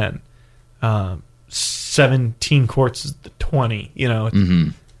 110. 17 quarts is the 20. You know,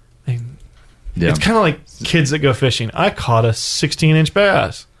 it's kind of like kids that go fishing. I caught a 16-inch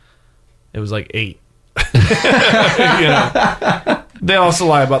bass. It was like 8. You know, they also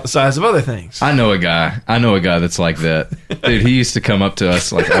lie about the size of other things. I know a guy that's like that. Dude, he used to come up to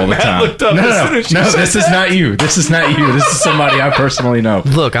us like all the time. No, this is not you. This is not you. This is somebody I personally know.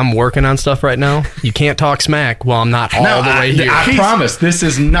 Look, I'm working on stuff right now. You can't talk smack while I'm not all the way here. I promise, this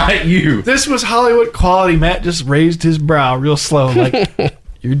is not you. This was Hollywood quality. Matt just raised his brow real slow, like,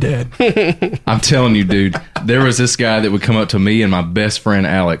 you're dead. I'm telling you, dude, there was this guy that would come up to me and my best friend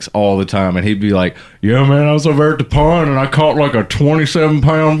Alex all the time, and he'd be like, yeah, man, I was over at the pond and I caught like a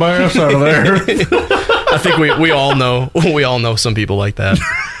 27-pound bass out of there. I think we all know some people like that.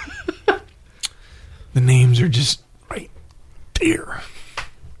 The names are just right there.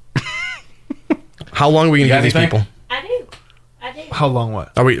 How long are we going to give these people? I do. How long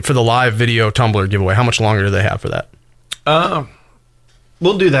what? Are we for the live video tumbler giveaway? How much longer do they have for that?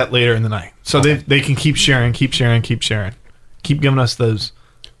 We'll do that later in the night. So they can keep sharing. Keep giving us those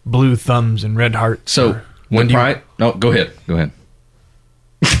blue thumbs and red hearts. So when do you... No, go ahead.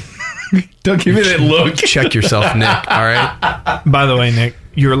 Don't give me that look. Check yourself, Nick. All right. By the way, Nick,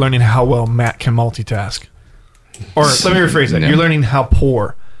 you're learning how well Matt can multitask. Or let me rephrase that. No. You're learning how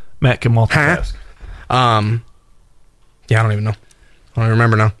poor Matt can multitask. Yeah, I don't even know. I don't even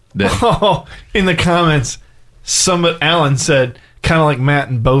remember now. Oh, in the comments, Alan said, kind of like Matt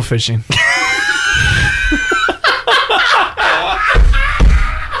and bow fishing.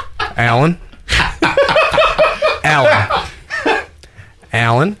 Alan,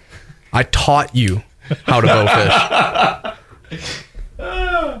 I taught you how to bow fish.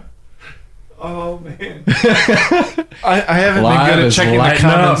 Oh man, I haven't been good at checking the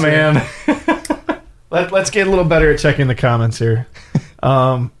comments, man. Let's get a little better at checking the comments here.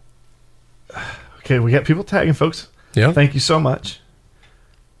 Okay, we got people tagging, folks. Yeah, thank you so much.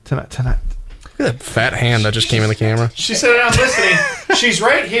 Tonight. Look at that fat hand that just came in the camera. She said, "I'm listening." She's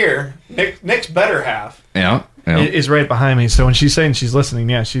right here. Nick's better half. Yeah. Is right behind me. So when she's saying she's listening,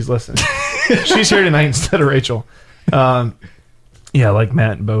 yeah, she's listening. She's here tonight instead of Rachel. Yeah, like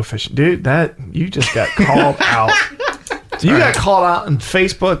Matt and bow fishing, dude. That you just got called out. You got called out in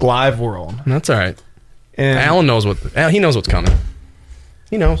Facebook Live world. That's all right. And Alan knows he knows what's coming.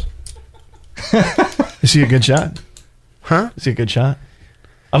 He knows. Is he a good shot? Huh? Is he a good shot?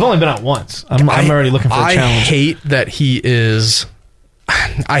 I've only been out once. I'm already looking for a challenge. I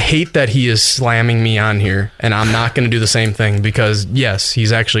hate that he is slamming me on here, and I'm not going to do the same thing because, yes,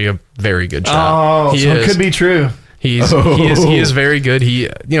 he's actually a very good shot. Oh, so it could be true. He is very good. He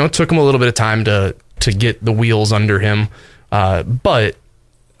took him a little bit of time to get the wheels under him, but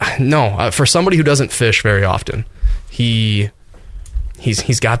no, for somebody who doesn't fish very often, he's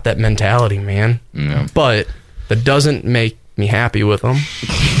got that mentality, man. Yeah. But that doesn't make me happy with him.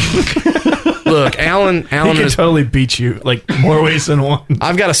 Look, Alan he can totally beat you like more ways than one.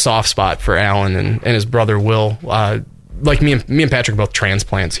 I've got a soft spot for Alan and his brother Will. Like me and Patrick are both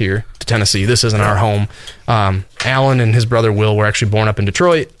transplants here to Tennessee. This isn't our home. Alan and his brother Will were actually born up in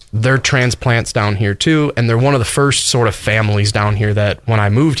Detroit. They're transplants down here too, and they're one of the first sort of families down here that when I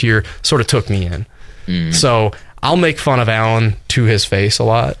moved here sort of took me in. So I'll make fun of Alan to his face a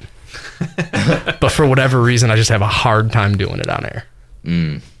lot. But for whatever reason, I just have a hard time doing it on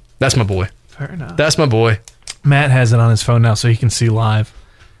air. That's my boy. Fair enough. That's my boy. Matt has it on his phone now so he can see live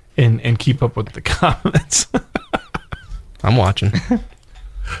and keep up with the comments. I'm watching.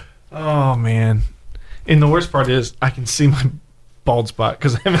 Oh, man. And the worst part is I can see my bald spot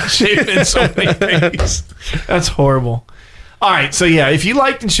because I haven't shaved in so many days. That's horrible. All right. So, yeah, if you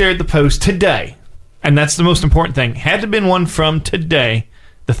liked and shared the post today, and that's the most important thing, had to have been one from today,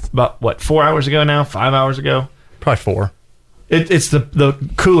 about, 4 hours ago now? 5 hours ago? Probably 4. It's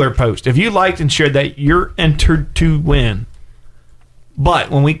the cooler post. If you liked and shared that, you're entered to win.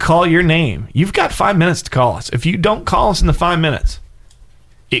 But when we call your name, you've got 5 minutes to call us. If you don't call us in the 5 minutes,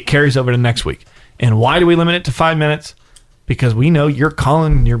 it carries over to next week. And why do we limit it to 5 minutes? Because we know you're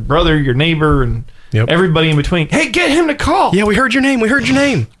calling your brother, your neighbor, and everybody in between. Hey, get him to call. Yeah, we heard your name. We heard your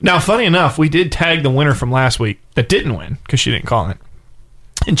name. Now, funny enough, we did tag the winner from last week that didn't win because she didn't call it.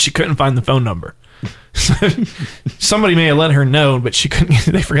 And she couldn't find the phone number. Somebody may have let her know, but she couldn't.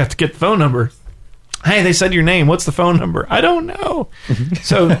 They forgot to get the phone number. Hey, they said your name. What's the phone number? I don't know.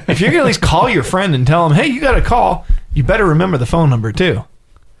 So if you're going to at least call your friend and tell them, hey, you got to call, you better remember the phone number too.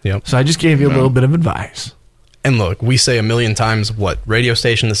 Yep. So I just gave you a little bit of advice. And look, we say a million times what radio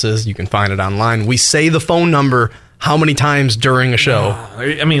station this is. You can find it online. We say the phone number how many times during a show?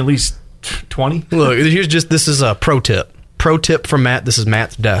 I mean, at least 20. Look, this is a pro tip. Pro tip from Matt. This is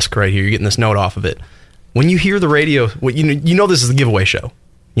Matt's desk right here. You're getting this note off of it. When you hear the radio, you know this is a giveaway show.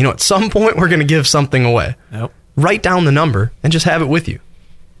 You know, at some point we're going to give something away. Yep. Write down the number and just have it with you.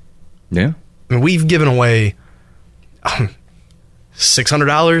 Yeah. I mean, we've given away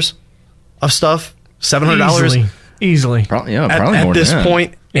 $600 of stuff, $700 easily. Probably at more this than that.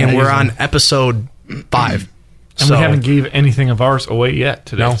 point, and Yeah, we're easily. on episode 5. And we haven't gave anything of ours away yet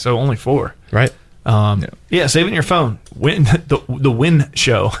today, No. so only 4. Right. Yeah, save it in your phone. Win the win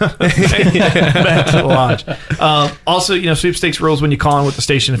show. Back to the lodge. Also, sweepstakes rules when you call in with the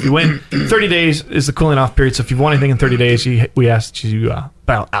station. If you win, 30 days is the cooling off period. So if you've won anything in 30 days, we ask you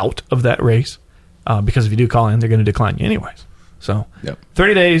bow out of that race because if you do call in, they're going to decline you anyways. So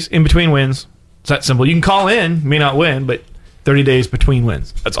 30 days in between wins. It's that simple. You can call in, may not win, but 30 days between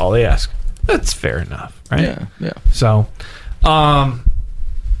wins. That's all they ask. That's fair enough, right? Yeah. So, all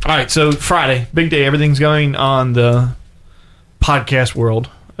right, so Friday, big day. Everything's going on the podcast world.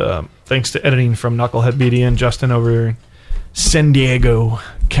 Thanks to editing from Knucklehead Media and Justin over in San Diego,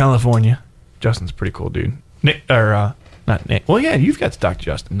 California. Justin's a pretty cool dude. Not Nick. Well, yeah, you've got to talk to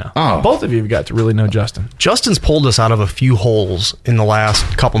Justin now. Oh. Both of you have got to really know Justin. Justin's pulled us out of a few holes in the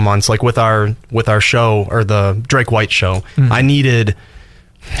last couple months, like with our show or the Drake White show. I needed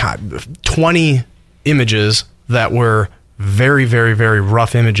 20 images that were very, very, very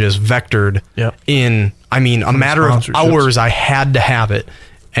rough images vectored in, a matter of hours. I had to have it.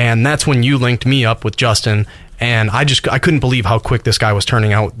 And that's when you linked me up with Justin. And I couldn't believe how quick this guy was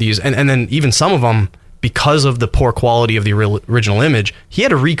turning out these. And then even some of them, because of the poor quality of the original image, he had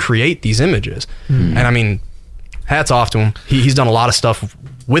to recreate these images. And hats off to him. He's done a lot of stuff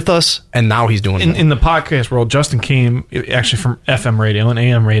with us, and now he's doing in the podcast world. Justin came actually from FM radio and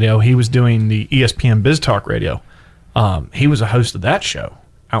AM radio. He was doing the ESPN Biz Talk radio. He was a host of that show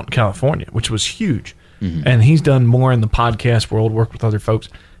out in California, which was huge. And he's done more in the podcast world, worked with other folks.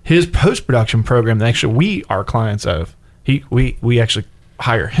 His post-production program that actually we are clients of, we actually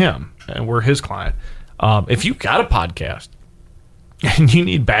hire him, and we're his client. If you've got a podcast and you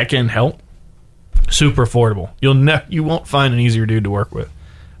need back-end help, super affordable. You won't find an easier dude to work with.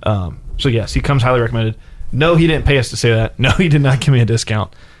 So yes, he comes highly recommended. No, he didn't pay us to say that. No, he did not give me a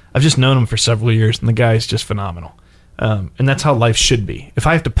discount. I've just known him for several years, and the guy is just phenomenal. And that's how life should be. If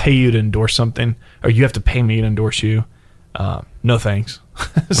I have to pay you to endorse something, or you have to pay me to endorse you, no thanks.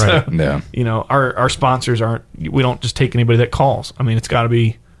 So, our sponsors we don't just take anybody that calls. It's got to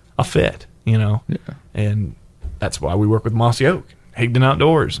be a fit, and that's why we work with Mossy Oak, Higdon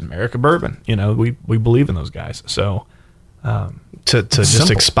Outdoors, America Bourbon. We believe in those guys. So To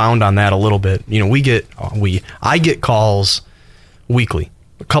just expound on that a little bit, you know, I get calls weekly,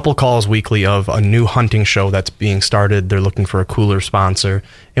 a couple calls weekly of a new hunting show that's being started. They're looking for a cooler sponsor,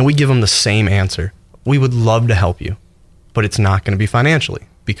 and we give them the same answer. We would love to help you, but it's not going to be financially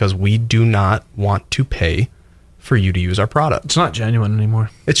because we do not want to pay for you to use our product. It's not genuine anymore.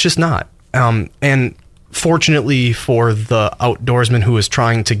 It's just not. And fortunately for the outdoorsman who is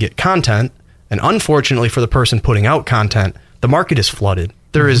trying to get content, and unfortunately for the person putting out content, the market is flooded.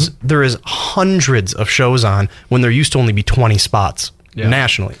 There is hundreds of shows on when there used to only be 20 spots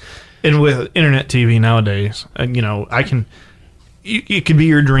nationally. And with internet TV nowadays, you know, it could be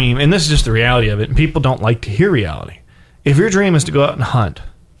your dream, and this is just the reality of it, and people don't like to hear reality. If your dream is to go out and hunt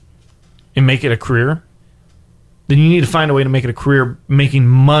and make it a career, then you need to find a way to make it a career making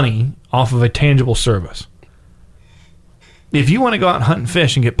money off of a tangible service. If you want to go out and hunt and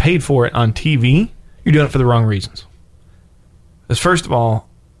fish and get paid for it on TV, you're doing it for the wrong reasons. Because first of all,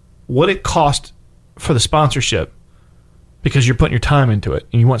 what it costs for the sponsorship, because you're putting your time into it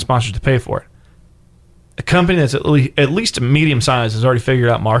and you want sponsors to pay for it. A company that's at least a medium size has already figured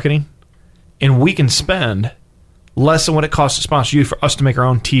out marketing, and we can spend less than what it costs to sponsor you for us to make our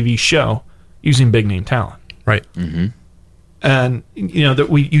own TV show using big name talent. Right. Mm-hmm. And you know that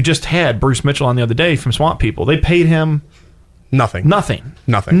you just had Bruce Mitchell on the other day from Swamp People. They paid him nothing.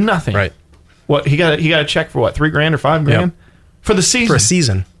 Right. What he got a check for what, $3,000 or $5,000 for the season? For a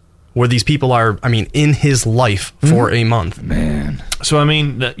season, where these people are, I mean, in his life for a month. Man. So I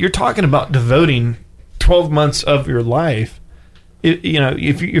mean, you're talking about devoting 12 months of your life. You know,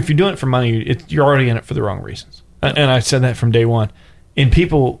 if you're doing it for money, you're already in it for the wrong reasons. And I said that from day one. And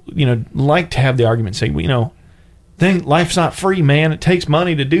people, you know, like to have the argument say, well, you know, life's not free, man. It takes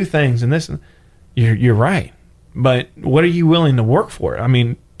money to do things, and this. You're right, but what are you willing to work for? I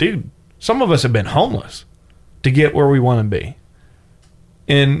mean, dude, some of us have been homeless to get where we want to be,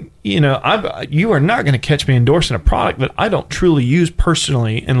 and you know, you are not going to catch me endorsing a product that I don't truly use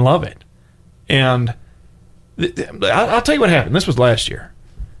personally and love it. And I'll tell you what happened. This was last year.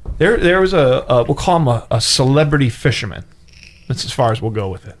 There was we'll call him a celebrity fisherman. That's as far as we'll go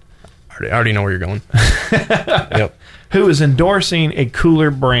with it. I already know where you're going. Yep. Who is endorsing a cooler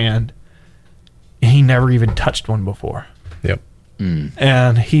brand, and he never even touched one before. Yep.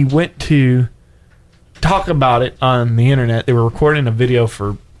 And he went to talk about it on the internet. They were recording a video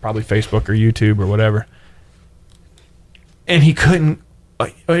for probably Facebook or YouTube or whatever. And he couldn't...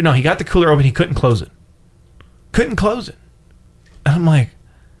 No, he got the cooler open. He couldn't close it. And I'm like...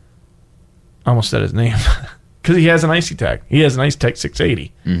 I almost said his name. Because he has an ICTech. He has an ICTech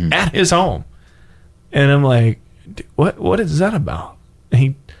 680 at his home. And I'm like, what is that about?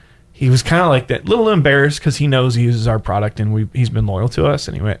 And he was kind of like that, little embarrassed because he knows he uses our product and he's been loyal to us.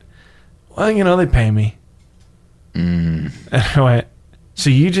 And he went, well, you know, they pay me. And I went, so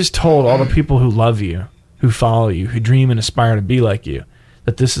you just told all the people who love you, who follow you, who dream and aspire to be like you,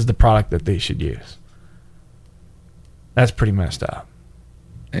 that this is the product that they should use. That's pretty messed up.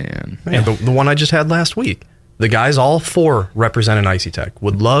 Man, the one I just had last week. The guys, all four represented ICTech,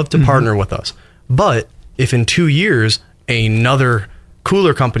 would love to partner with us. But if in 2 years another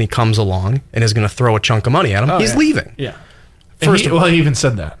cooler company comes along and is going to throw a chunk of money at him, he's leaving. Yeah. First of all, he even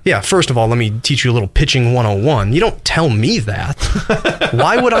said that. Yeah. First of all, let me teach you a little pitching 101. You don't tell me that.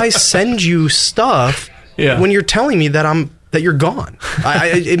 Why would I send you stuff when you're telling me that you're gone?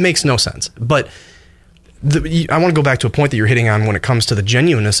 It makes no sense. But I want to go back to a point that you're hitting on when it comes to the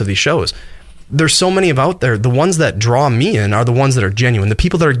genuineness of these shows. There's so many of out there. The ones that draw me in are the ones that are genuine. The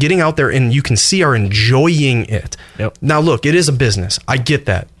people that are getting out there and you can see are enjoying it. Yep. Now, look, it is a business. I get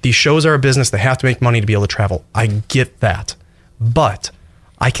that. These shows are a business. They have to make money to be able to travel. I get that. But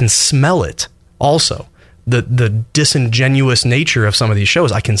I can smell it also. The disingenuous nature of some of these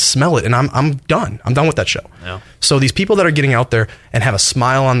shows, I can smell it, and I'm done. I'm done with that show. Yeah. So these people that are getting out there and have a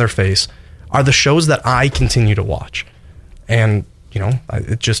smile on their face are the shows that I continue to watch. And, you know,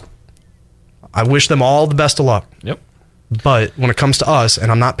 I wish them all the best of luck. Yep. But when it comes to us,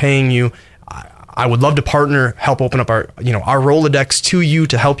 and I'm not paying you, I would love to partner, help open up our Rolodex to you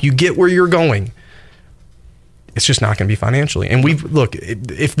to help you get where you're going. It's just not going to be financially. And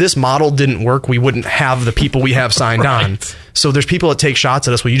if this model didn't work, we wouldn't have the people we have signed on. So there's people that take shots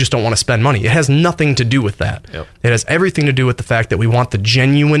at us where you just don't want to spend money. It has nothing to do with that. Yep. It has everything to do with the fact that we want the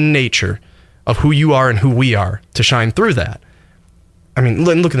genuine nature of who you are and who we are to shine through that. I mean,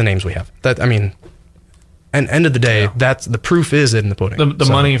 look at the names we have. And end of the day, that's the proof is in the pudding. The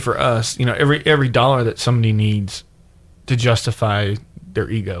money for us, you know, every dollar that somebody needs to justify their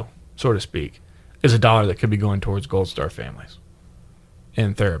ego, so to speak, is a dollar that could be going towards Gold Star families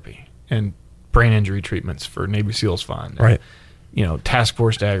and therapy and brain injury treatments for Navy SEALs Fund. Right. You know, Task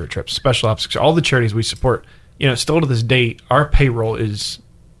Force Dagger trips, Special Ops, all the charities we support. You know, still to this date, our payroll is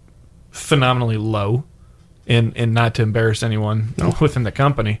phenomenally low, and not to embarrass anyone within the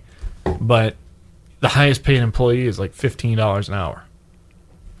company, but the highest paid employee is like $15 an hour,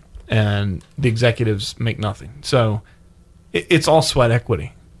 and the executives make nothing. So it's all sweat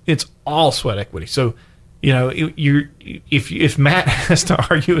equity. It's all sweat equity. So, you know, if Matt has to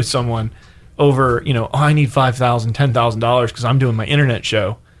argue with someone over, you know, I need $5,000, $10,000 because I'm doing my internet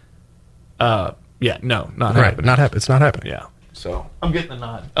show. Not happening. Not happening. It's not happening. Yeah. So I'm getting the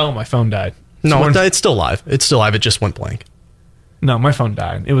nod. Oh, my phone died. No, it's still live. It's still live. It just went blank. No, my phone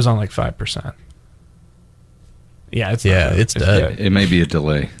died. It was on like 5%. Yeah, it's dead. It may be a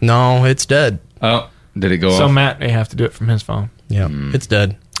delay. No, it's dead. Oh, did it go off? So Matt may have to do it from his phone. Yeah, it's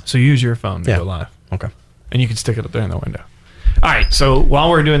dead. So use your phone to go live. Okay. And you can stick it up there in the window. All right, so while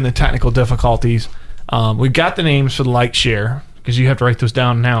we're doing the technical difficulties, we've got the names for the like, share, because you have to write those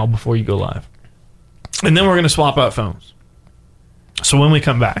down now before you go live. And then we're going to swap out phones. So when we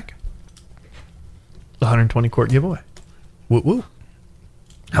come back, the 120 quart giveaway. Woo woo.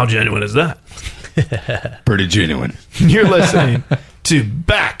 How genuine is that? Pretty genuine. You're listening to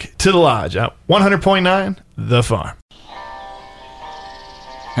Back to the Lodge at 100.9 The Farm.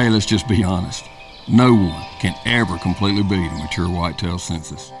 Hey, let's just be honest. No one can ever completely beat a mature whitetail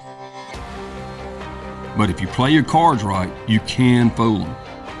census. But if you play your cards right, you can fool them.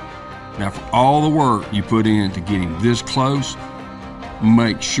 Now, for all the work you put in to getting this close,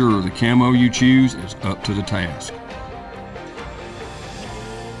 make sure the camo you choose is up to the task.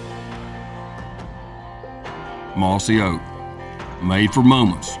 Mossy Oak, made for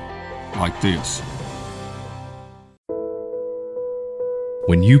moments like this.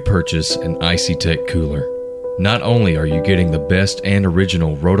 When you purchase an IcyTech cooler, not only are you getting the best and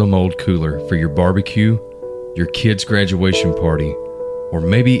original Rotomold cooler for your barbecue, your kid's graduation party, or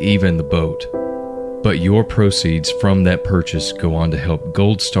maybe even the boat, but your proceeds from that purchase go on to help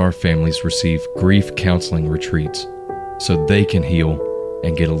Gold Star families receive grief counseling retreats so they can heal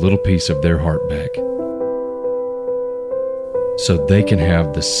and get a little piece of their heart back. So they can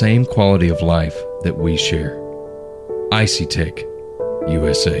have the same quality of life that we share. IcyTech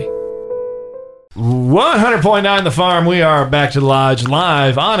USA. 100.9 The Farm. We are Back to the Lodge,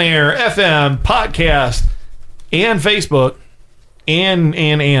 live on air, FM, podcast, and Facebook, and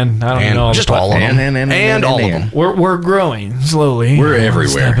I don't know, just all of them, and all of them. We're growing slowly. We're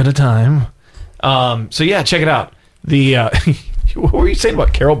everywhere, step at a time. So yeah, check it out. The what were you saying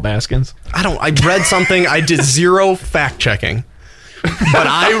about Carol Baskins? I read something. I did zero fact checking, but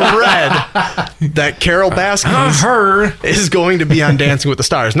I read that Carol Baskins is going to be on Dancing with the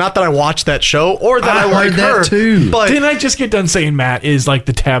Stars. Not that I watched that show or that I like her too. But didn't I just get done saying Matt is like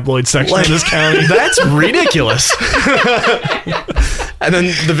the tabloid section of this county? That's ridiculous. And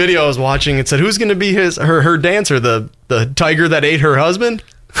then the video I was watching, it said, "Who's going to be her dancer? The tiger that ate her husband."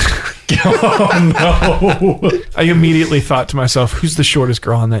 Oh no! I immediately thought to myself, "Who's the shortest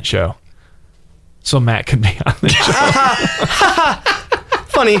girl on that show?" So Matt could be on the show.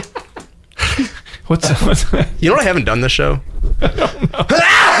 Funny. What's you know what? I haven't done this show.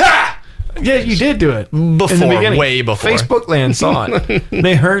 Yeah, you did do it before, way before. Facebook land saw it.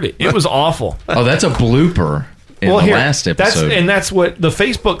 They heard it. It was awful. Oh, that's a blooper in the last episode. That's what the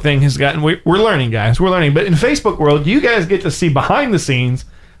Facebook thing has gotten. We're learning, guys. We're learning. But in Facebook world, you guys get to see behind the scenes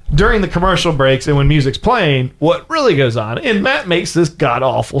during the commercial breaks and when music's playing what really goes on. And Matt makes this god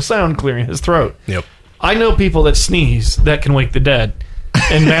awful sound clearing his throat. Yep. I know people that sneeze that can wake the dead,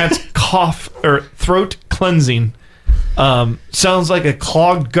 and Matt's cough or throat cleansing sounds like a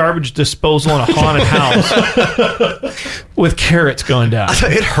clogged garbage disposal in a haunted house with carrots going down.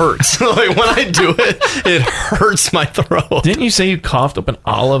 It hurts. Like when I do it, it hurts my throat. Didn't you say you coughed up an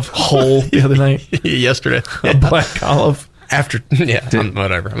olive whole the other night? Yesterday. A black olive.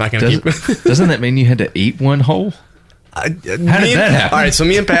 Whatever. I'm not going to keep. Doesn't that mean you had to eat one whole? How did that happen? All right, so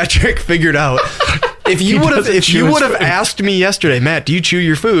me and Patrick figured out if you would have asked me yesterday, Matt, do you chew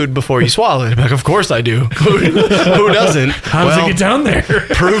your food before you swallow it? I'm like, of course I do. Who doesn't? How does it get down there?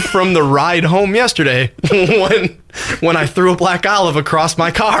 Proof from the ride home yesterday when I threw a black olive across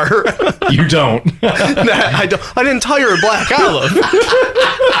my car. You don't. I didn't tell you a black olive.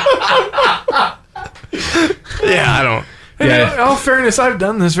 Yeah, I don't. Yeah. In all fairness, I've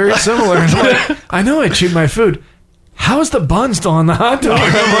done this very similar. Like, I know I chewed my food. How's the bun still on the hot dog?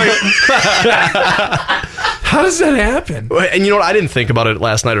 I'm like, how does that happen? And you know what? I didn't think about it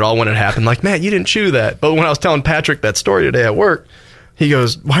last night at all when it happened. Like, Matt, you didn't chew that. But when I was telling Patrick that story today at work, he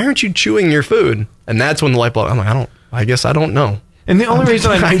goes, "Why aren't you chewing your food?" And that's when the light bulb. I'm like, I guess I don't know. And the only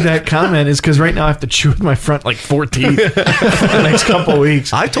reason I made that comment is because right now I have to chew with my front 4 teeth for the next couple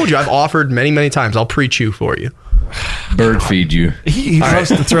weeks. I told you, I've offered many, many times. I'll pre-chew for you. Bird feed you. He loves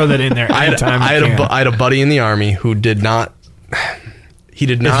to throw that in there anytime I had a buddy in the Army who did not. He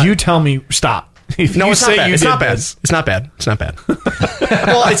did not. If you tell me, stop. If no, you it's say not bad. you It's did not bad. this- It's not bad. It's not bad.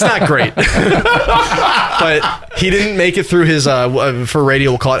 Well, it's not great. But he didn't make it through his for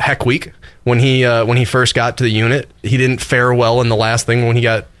radio. We'll call it Heck Week. When he first got to the unit, he didn't fare well in the last thing when he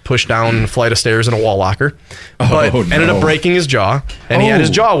got pushed down a flight of stairs in a wall locker. But ended up breaking his jaw, and he had his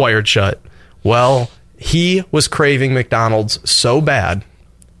jaw wired shut. Well, he was craving McDonald's so bad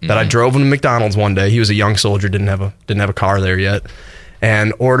that I drove him to McDonald's one day. He was a young soldier, didn't have a car there yet,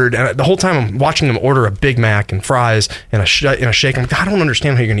 and ordered. And the whole time I'm watching him order a Big Mac and fries and a shake. I'm like, I don't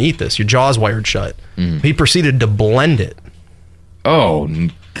understand how you're going to eat this. Your jaw's wired shut. He proceeded to blend it. Oh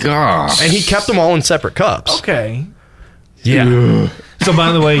gosh! And he kept them all in separate cups. Okay. Yeah. So,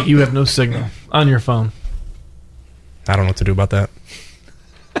 by the way, you have no signal on your phone. I don't know what to do about that.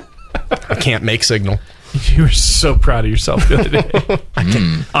 I can't make signal. You were so proud of yourself the other day.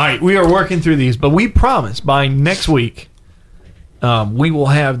 All right, we are working through these, but we promise by next week we will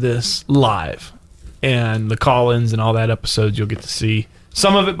have this live. And the call-ins and all that episodes you'll get to see.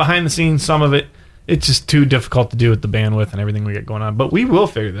 Some of it behind the scenes, some of it, it's just too difficult to do with the bandwidth and everything we got going on. But we will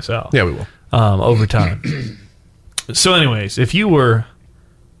figure this out. Yeah, we will. Over time. So anyways, if you were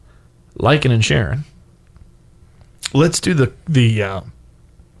liking and sharing, let's do the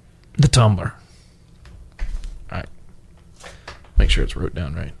Tumblr. All right. Make sure it's wrote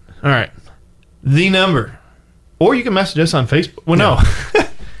down right. All right. The number. Or you can message us on Facebook. Well, no.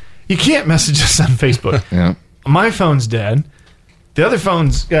 You can't message us on Facebook. Yeah. My phone's dead. The other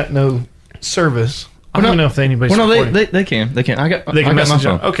phone's got no service. I don't know if anybody's supporting. They can. They can. I got They can my message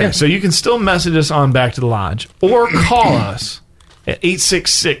phone. us. Okay, so you can still message us on Back to the Lodge or call us at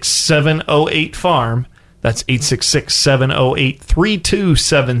 866-708-FARM. That's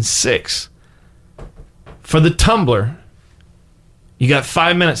 866-708-3276. For the Tumblr, you got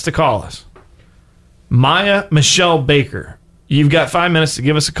 5 minutes to call us. Maya Michelle Baker, you've got 5 minutes to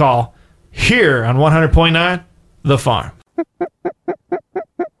give us a call here on 100.9 The Farm.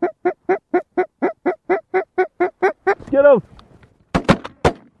 Get up.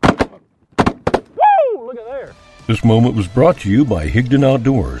 Woo! Look at there. This moment was brought to you by Higdon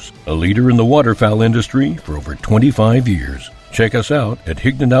Outdoors, a leader in the waterfowl industry for over 25 years. Check us out at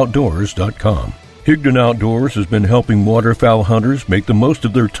HigdonOutdoors.com. Higdon Outdoors has been helping waterfowl hunters make the most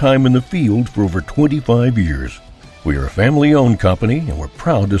of their time in the field for over 25 years. We are a family-owned company, and we're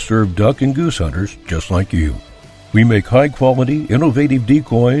proud to serve duck and goose hunters just like you. We make high-quality, innovative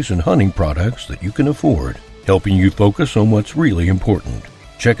decoys and hunting products that you can afford, helping you focus on what's really important.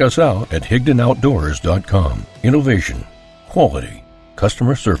 Check us out at HigdonOutdoors.com. Innovation, quality,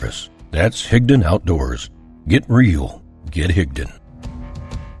 customer service. That's Higdon Outdoors. Get real. Get Higdon.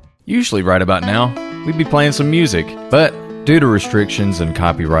 Usually right about now, we'd be playing some music, but due to restrictions and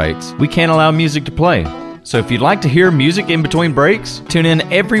copyrights, we can't allow music to play. So if you'd like to hear music in between breaks, tune in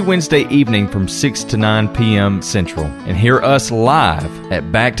every Wednesday evening from 6 to 9 p.m. Central and hear us live at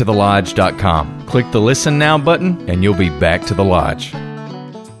backtothelodge.com. Click the Listen Now button and you'll be back to the lodge.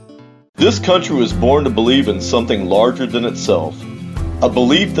 This country was born to believe in something larger than itself, a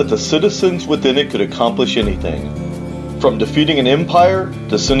belief that the citizens within it could accomplish anything. From defeating an empire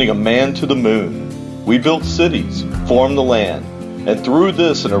to sending a man to the moon, we built cities, formed the land, and through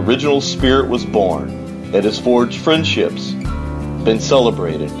this an original spirit was born. It has forged friendships, been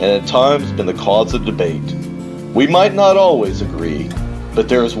celebrated, and at times been the cause of debate. We might not always agree, but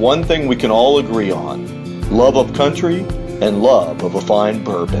there is one thing we can all agree on: love of country and love of a fine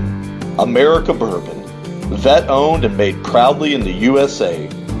bourbon. America Bourbon, vet-owned and made proudly in the USA,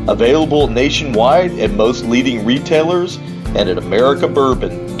 available nationwide at most leading retailers and at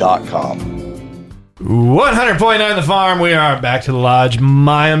americabourbon.com. 100.9 The Farm. We are back to the lodge.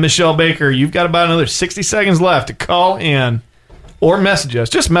 Maya Michelle Baker, you've got about another 60 seconds left to call in or message us.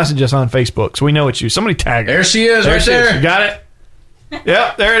 Just message us on Facebook so we know it's you. Somebody tag her. There she is, right she there. is. You got it?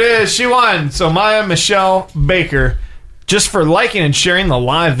 Yep, there it is. She won. So Maya Michelle Baker, just for liking and sharing the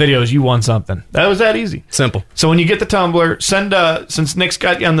live videos, you won something. That was that easy. Simple. So when you get the Tumblr, send since Nick's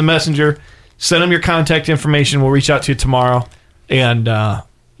got you on the messenger, send him your contact information. We'll reach out to you tomorrow, and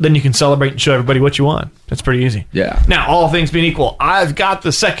then you can celebrate and show everybody what you want. That's pretty easy. Yeah. Now, all things being equal, I've got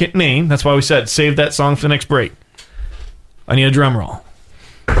the second name. That's why we said save that song for the next break. I need a drum roll.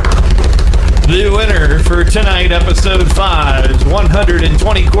 The winner for tonight, episode 5's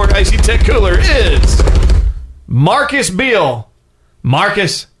 120 quart Icy Tech Cooler is Marcus Beal.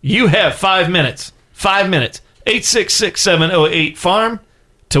 Marcus, you have 5 minutes. 5 minutes. 866-708-FARM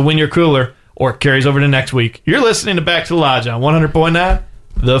to win your cooler, or it carries over to next week. You're listening to Back to the Lodge on 100.9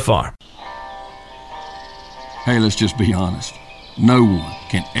 The Farm. Hey, let's just be honest. No one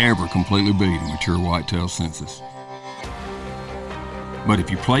can ever completely beat a mature whitetail census. But if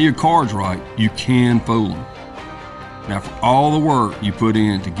you play your cards right, you can fool them. Now, for all the work you put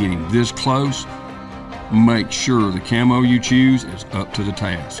in to get him this close, make sure the camo you choose is up to the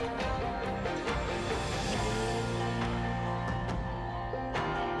task.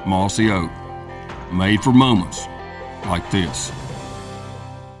 Mossy Oak, made for moments like this.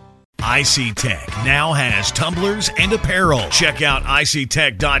 IC Tech now has tumblers and apparel. Check out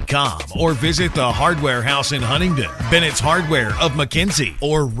ictech.com or visit the Hardware House in Huntington, Bennett's Hardware of McKenzie,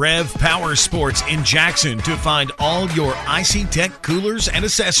 or Rev Power Sports in Jackson to find all your IC Tech coolers and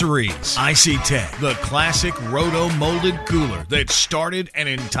accessories. IC Tech, the classic roto-molded cooler that started an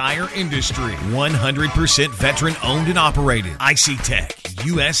entire industry. 100% veteran-owned and operated. IC Tech,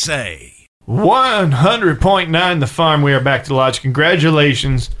 USA. 100.9 The Farm. We are back to the Lodge.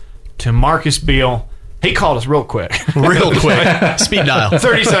 Congratulations to Marcus Beal. He called us real quick. Real quick. Speed dial.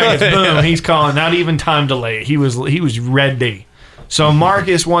 30 seconds. Boom. He's calling. Not even time delay. He was ready. So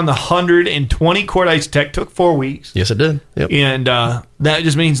Marcus won the 120 quart IC Tech. Took 4 weeks. Yes, it did. Yep. And that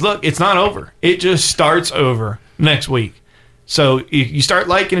just means, look, it's not over. It just starts over next week. So you start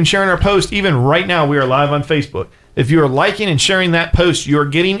liking and sharing our post. Even right now, we are live on Facebook. If you are liking and sharing that post, you're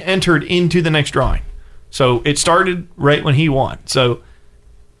getting entered into the next drawing. So it started right when he won. So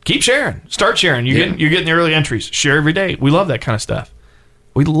keep sharing. Start sharing. You're getting the early entries. Share every day. We love that kind of stuff.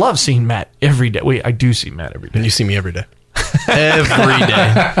 We love seeing Matt every day. I do see Matt every day. And you see me every day. Every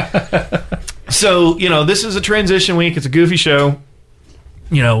day. So, this is a transition week. It's a goofy show.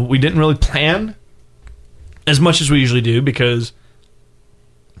 We didn't really plan as much as we usually do because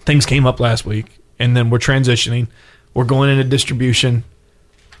things came up last week. And then we're transitioning. We're going into distribution.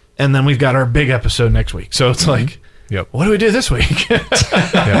 And then we've got our big episode next week. So it's like, what do we do this week?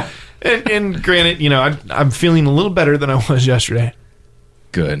 And granted, I'm feeling a little better than I was yesterday.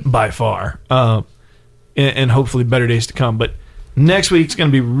 Good. By far. And hopefully better days to come. But next week's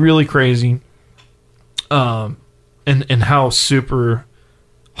going to be really crazy. And how super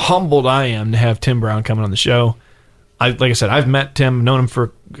humbled I am to have Tim Brown coming on the show. Like I said, I've met Tim, known him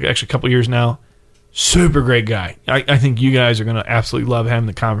for actually a couple years now. Super great guy. I think you guys are going to absolutely love having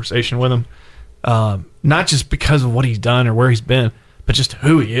the conversation with him. Not just because of what he's done or where he's been, but just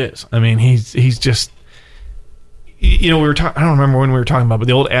who he is. I mean, he's just, we were talking, I don't remember when we were talking about, but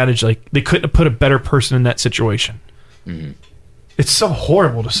the old adage, like, they couldn't have put a better person in that situation. Mm-hmm. It's so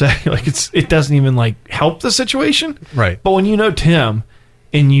horrible to say. Like, it doesn't even, help the situation. Right. But when you know Tim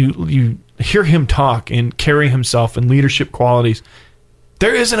and you hear him talk and carry himself and leadership qualities,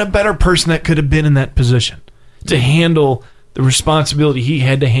 there isn't a better person that could have been in that position to handle the responsibility he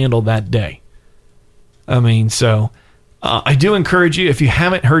had to handle that day. I mean, so I do encourage you, if you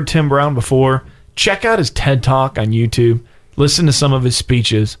haven't heard Tim Brown before, check out his TED Talk on YouTube. Listen to some of his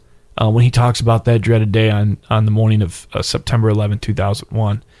speeches when he talks about that dreaded day on the morning of September 11,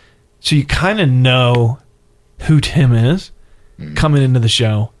 2001. So you kind of know who Tim is coming into the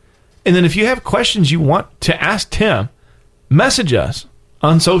show. And then if you have questions you want to ask Tim, message us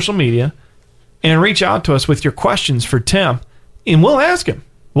on social media and reach out to us with your questions for Tim, and we'll ask him.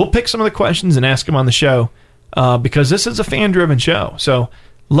 We'll pick some of the questions and ask him on the show because this is a fan-driven show. So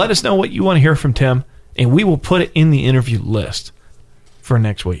let us know what you want to hear from Tim, and we will put it in the interview list for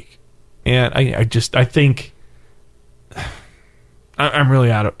next week. And I think I'm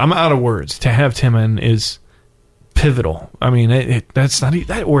really out of words. To have Tim in is pivotal. I mean,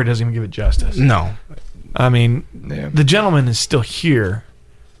 that word doesn't even give it justice. No. I mean, the gentleman is still here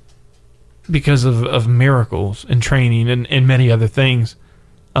because of miracles and training and many other things.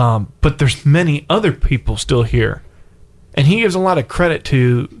 But there's many other people still here. And he gives a lot of credit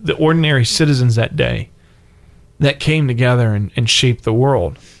to the ordinary citizens that day that came together and shaped the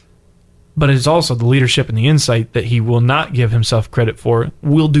world. But it's also the leadership and the insight that he will not give himself credit for.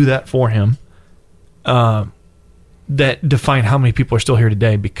 We'll do that for him. That define how many people are still here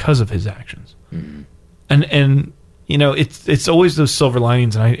today because of his actions. Mm-hmm. And it's always those silver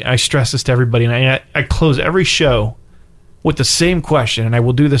linings, and I stress this to everybody, and I close every show with the same question, and I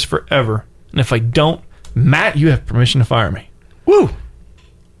will do this forever. And if I don't, Matt, you have permission to fire me. Woo!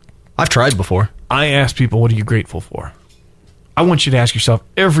 I've tried before. I ask people, what are you grateful for? I want you to ask yourself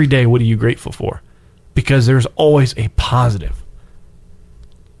every day, what are you grateful for? Because there's always a positive.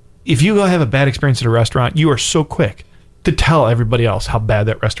 If you go have a bad experience at a restaurant, you are so quick to tell everybody else how bad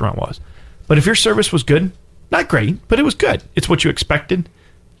that restaurant was. But if your service was good, not great, but it was good, it's what you expected,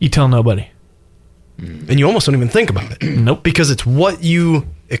 you tell nobody. And you almost don't even think about it. Nope. Because it's what you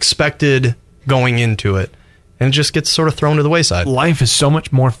expected going into it, and it just gets sort of thrown to the wayside. Life is so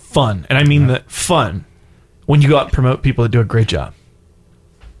much more fun, and I mean the fun, when you go out and promote people that do a great job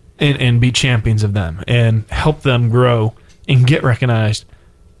and be champions of them and help them grow and get recognized,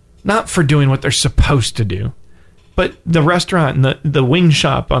 not for doing what they're supposed to do, but the restaurant and the wing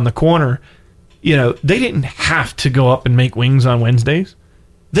shop on the corner, they didn't have to go up and make wings on Wednesdays.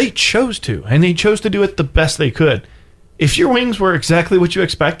 They chose to, and they chose to do it the best they could. If your wings were exactly what you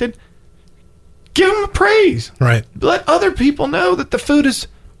expected, give them a praise. Right. Let other people know that the food is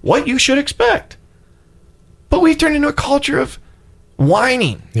what you should expect. But we've turned into a culture of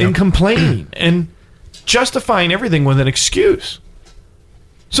whining and complaining and justifying everything with an excuse.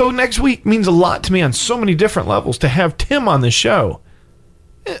 So next week means a lot to me on so many different levels to have Tim on the show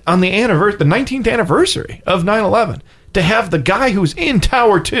on the 19th anniversary of 9/11. To have the guy who's in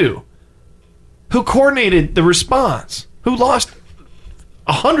Tower 2, who coordinated the response, who lost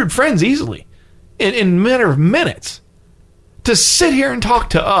 100 friends easily in a matter of minutes, to sit here and talk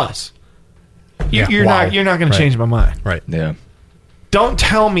to us. You're not going to change my mind. Right. Yeah. Don't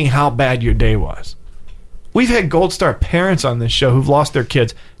tell me how bad your day was. We've had Gold Star parents on this show who've lost their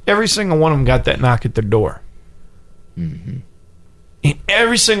kids. Every single one of them got that knock at their door. Mm-hmm. And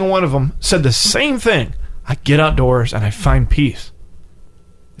every single one of them said the same thing. I get outdoors and I find peace.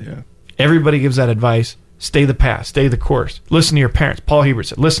 Yeah. Everybody gives that advice. Stay the path. Stay the course. Listen to your parents. Paul Hebert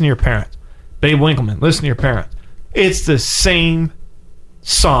said, listen to your parents. Babe Winkleman, listen to your parents. It's the same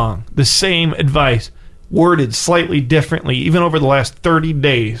song, the same advice, worded slightly differently, even over the last 30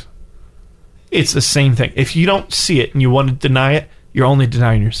 days. It's the same thing. If you don't see it and you want to deny it, you're only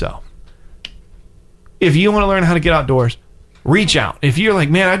denying yourself. If you want to learn how to get outdoors, reach out. If you're like,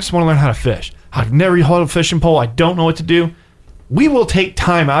 man, I just want to learn how to fish. I've never held a fishing pole. I don't know what to do. We will take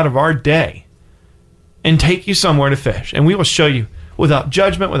time out of our day and take you somewhere to fish. And we will show you without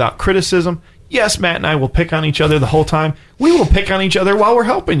judgment, without criticism. Yes, Matt and I will pick on each other the whole time. We will pick on each other while we're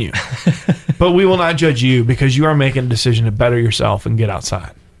helping you. But we will not judge you because you are making a decision to better yourself and get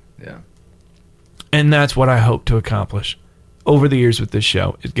outside. Yeah. And that's what I hope to accomplish over the years with this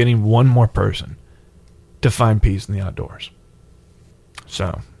show, is getting one more person to find peace in the outdoors.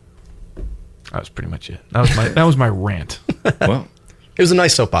 So that was pretty much it. That was my rant. Well, it was a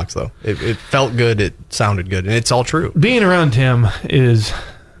nice soapbox, though. It felt good. It sounded good. And it's all true. Being around him is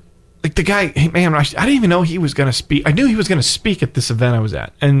like the guy, man, I didn't even know he was going to speak. I knew he was going to speak at this event I was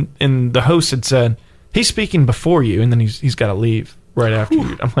at. And the host had said, he's speaking before you, and then he's got to leave right after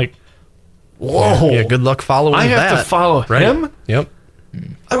you. I'm like, whoa. Yeah, good luck following that. I have to follow him? Yep.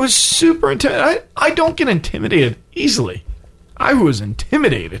 I was super intimidated. I don't get intimidated easily. I was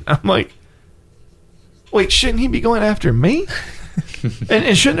intimidated. I'm like, wait, shouldn't he be going after me?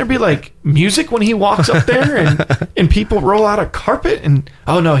 and shouldn't there be like music when he walks up there and people roll out a carpet? And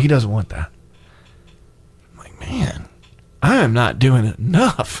oh no, he doesn't want that. I'm like, man, I am not doing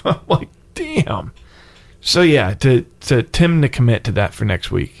enough. I'm like, damn. So yeah, to Tim to commit to that for next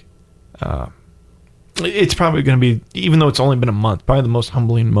week, it's probably going to be, even though it's only been a month, probably the most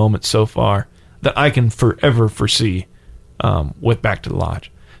humbling moment so far that I can forever foresee with Back to the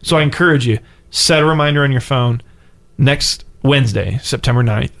Lodge. So I encourage you, set a reminder on your phone next Wednesday, September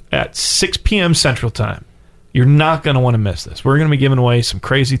 9th at 6 p.m. Central Time. You're not going to want to miss this. We're going to be giving away some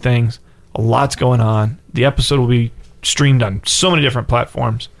crazy things. A lot's going on. The episode will be streamed on so many different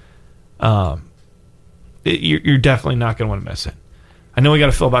platforms. You're definitely not going to want to miss it. I know we got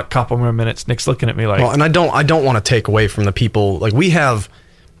to fill about a couple more minutes. Nick's looking at me like... Well, and I don't want to take away from the people. Like, we have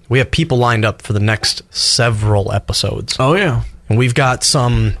people lined up for the next several episodes. Oh, yeah. And we've got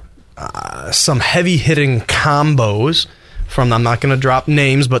some heavy-hitting combos from, I'm not going to drop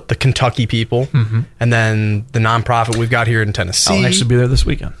names, but the Kentucky people. Mm-hmm. And then the nonprofit we've got here in Tennessee. I'll actually be there this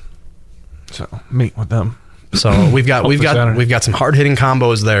weekend. So, meet with them. So, we've got some hard-hitting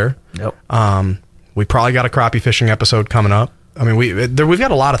combos there. Yep. We probably got a crappie fishing episode coming up. I mean, we've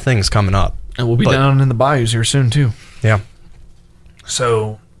got a lot of things coming up. And we'll be down in the bayous here soon, too. Yeah.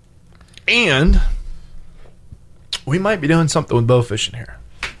 So, and we might be doing something with bow fishing here.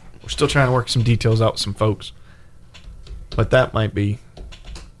 We're still trying to work some details out with some folks. But that might be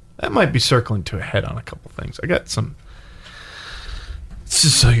circling to a head on a couple things. I got some... This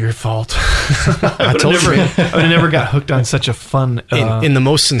is so your fault. I would never got hooked on such a fun in the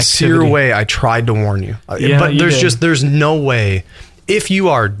most sincere activity. way. I tried to warn you, Yeah, but you did. there's no way. If you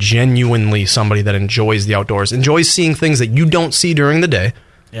are genuinely somebody that enjoys the outdoors, enjoys seeing things that you don't see during the day,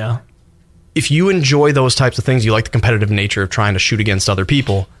 Yeah. if you enjoy those types of things, you like the competitive nature of trying to shoot against other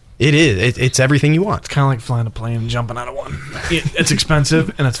people, It is. It's everything you want. It's kind of like flying a plane and jumping out of one. It's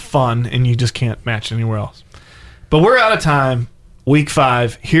expensive and it's fun, and you just can't match it anywhere else. But we're out of time. Week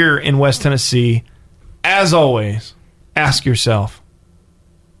 5 here in West Tennessee. As always, ask yourself,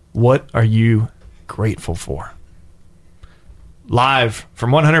 what are you grateful for? Live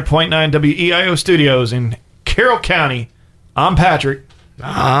from 100.9 WEIO Studios in Carroll County, I'm Patrick.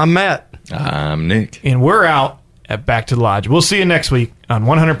 I'm Matt. I'm Nick. And we're out at Back to the Lodge. We'll see you next week on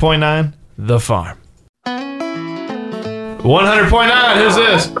 100.9 The Farm. 100.9, who's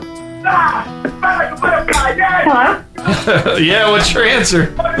this? Hello? Yeah, what's your answer?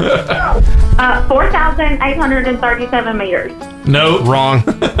 4,837 meters. No. Wrong.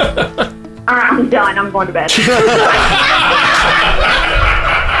 All right, I'm done. I'm going to bed.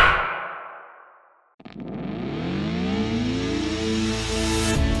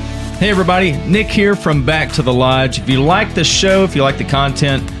 Hey everybody, Nick here from Back to the Lodge. If you like the show, if you like the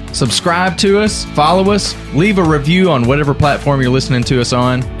content, subscribe to us, follow us, leave a review on whatever platform you're listening to us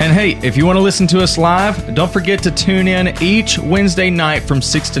on. And hey, if you want to listen to us live, don't forget to tune in each Wednesday night from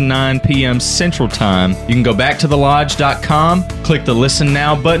 6 to 9 p.m. Central Time. You can go back to thelodge.com, click the Listen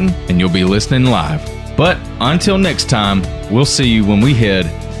Now button, and you'll be listening live. But until next time, we'll see you when we head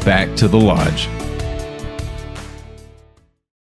back to the Lodge.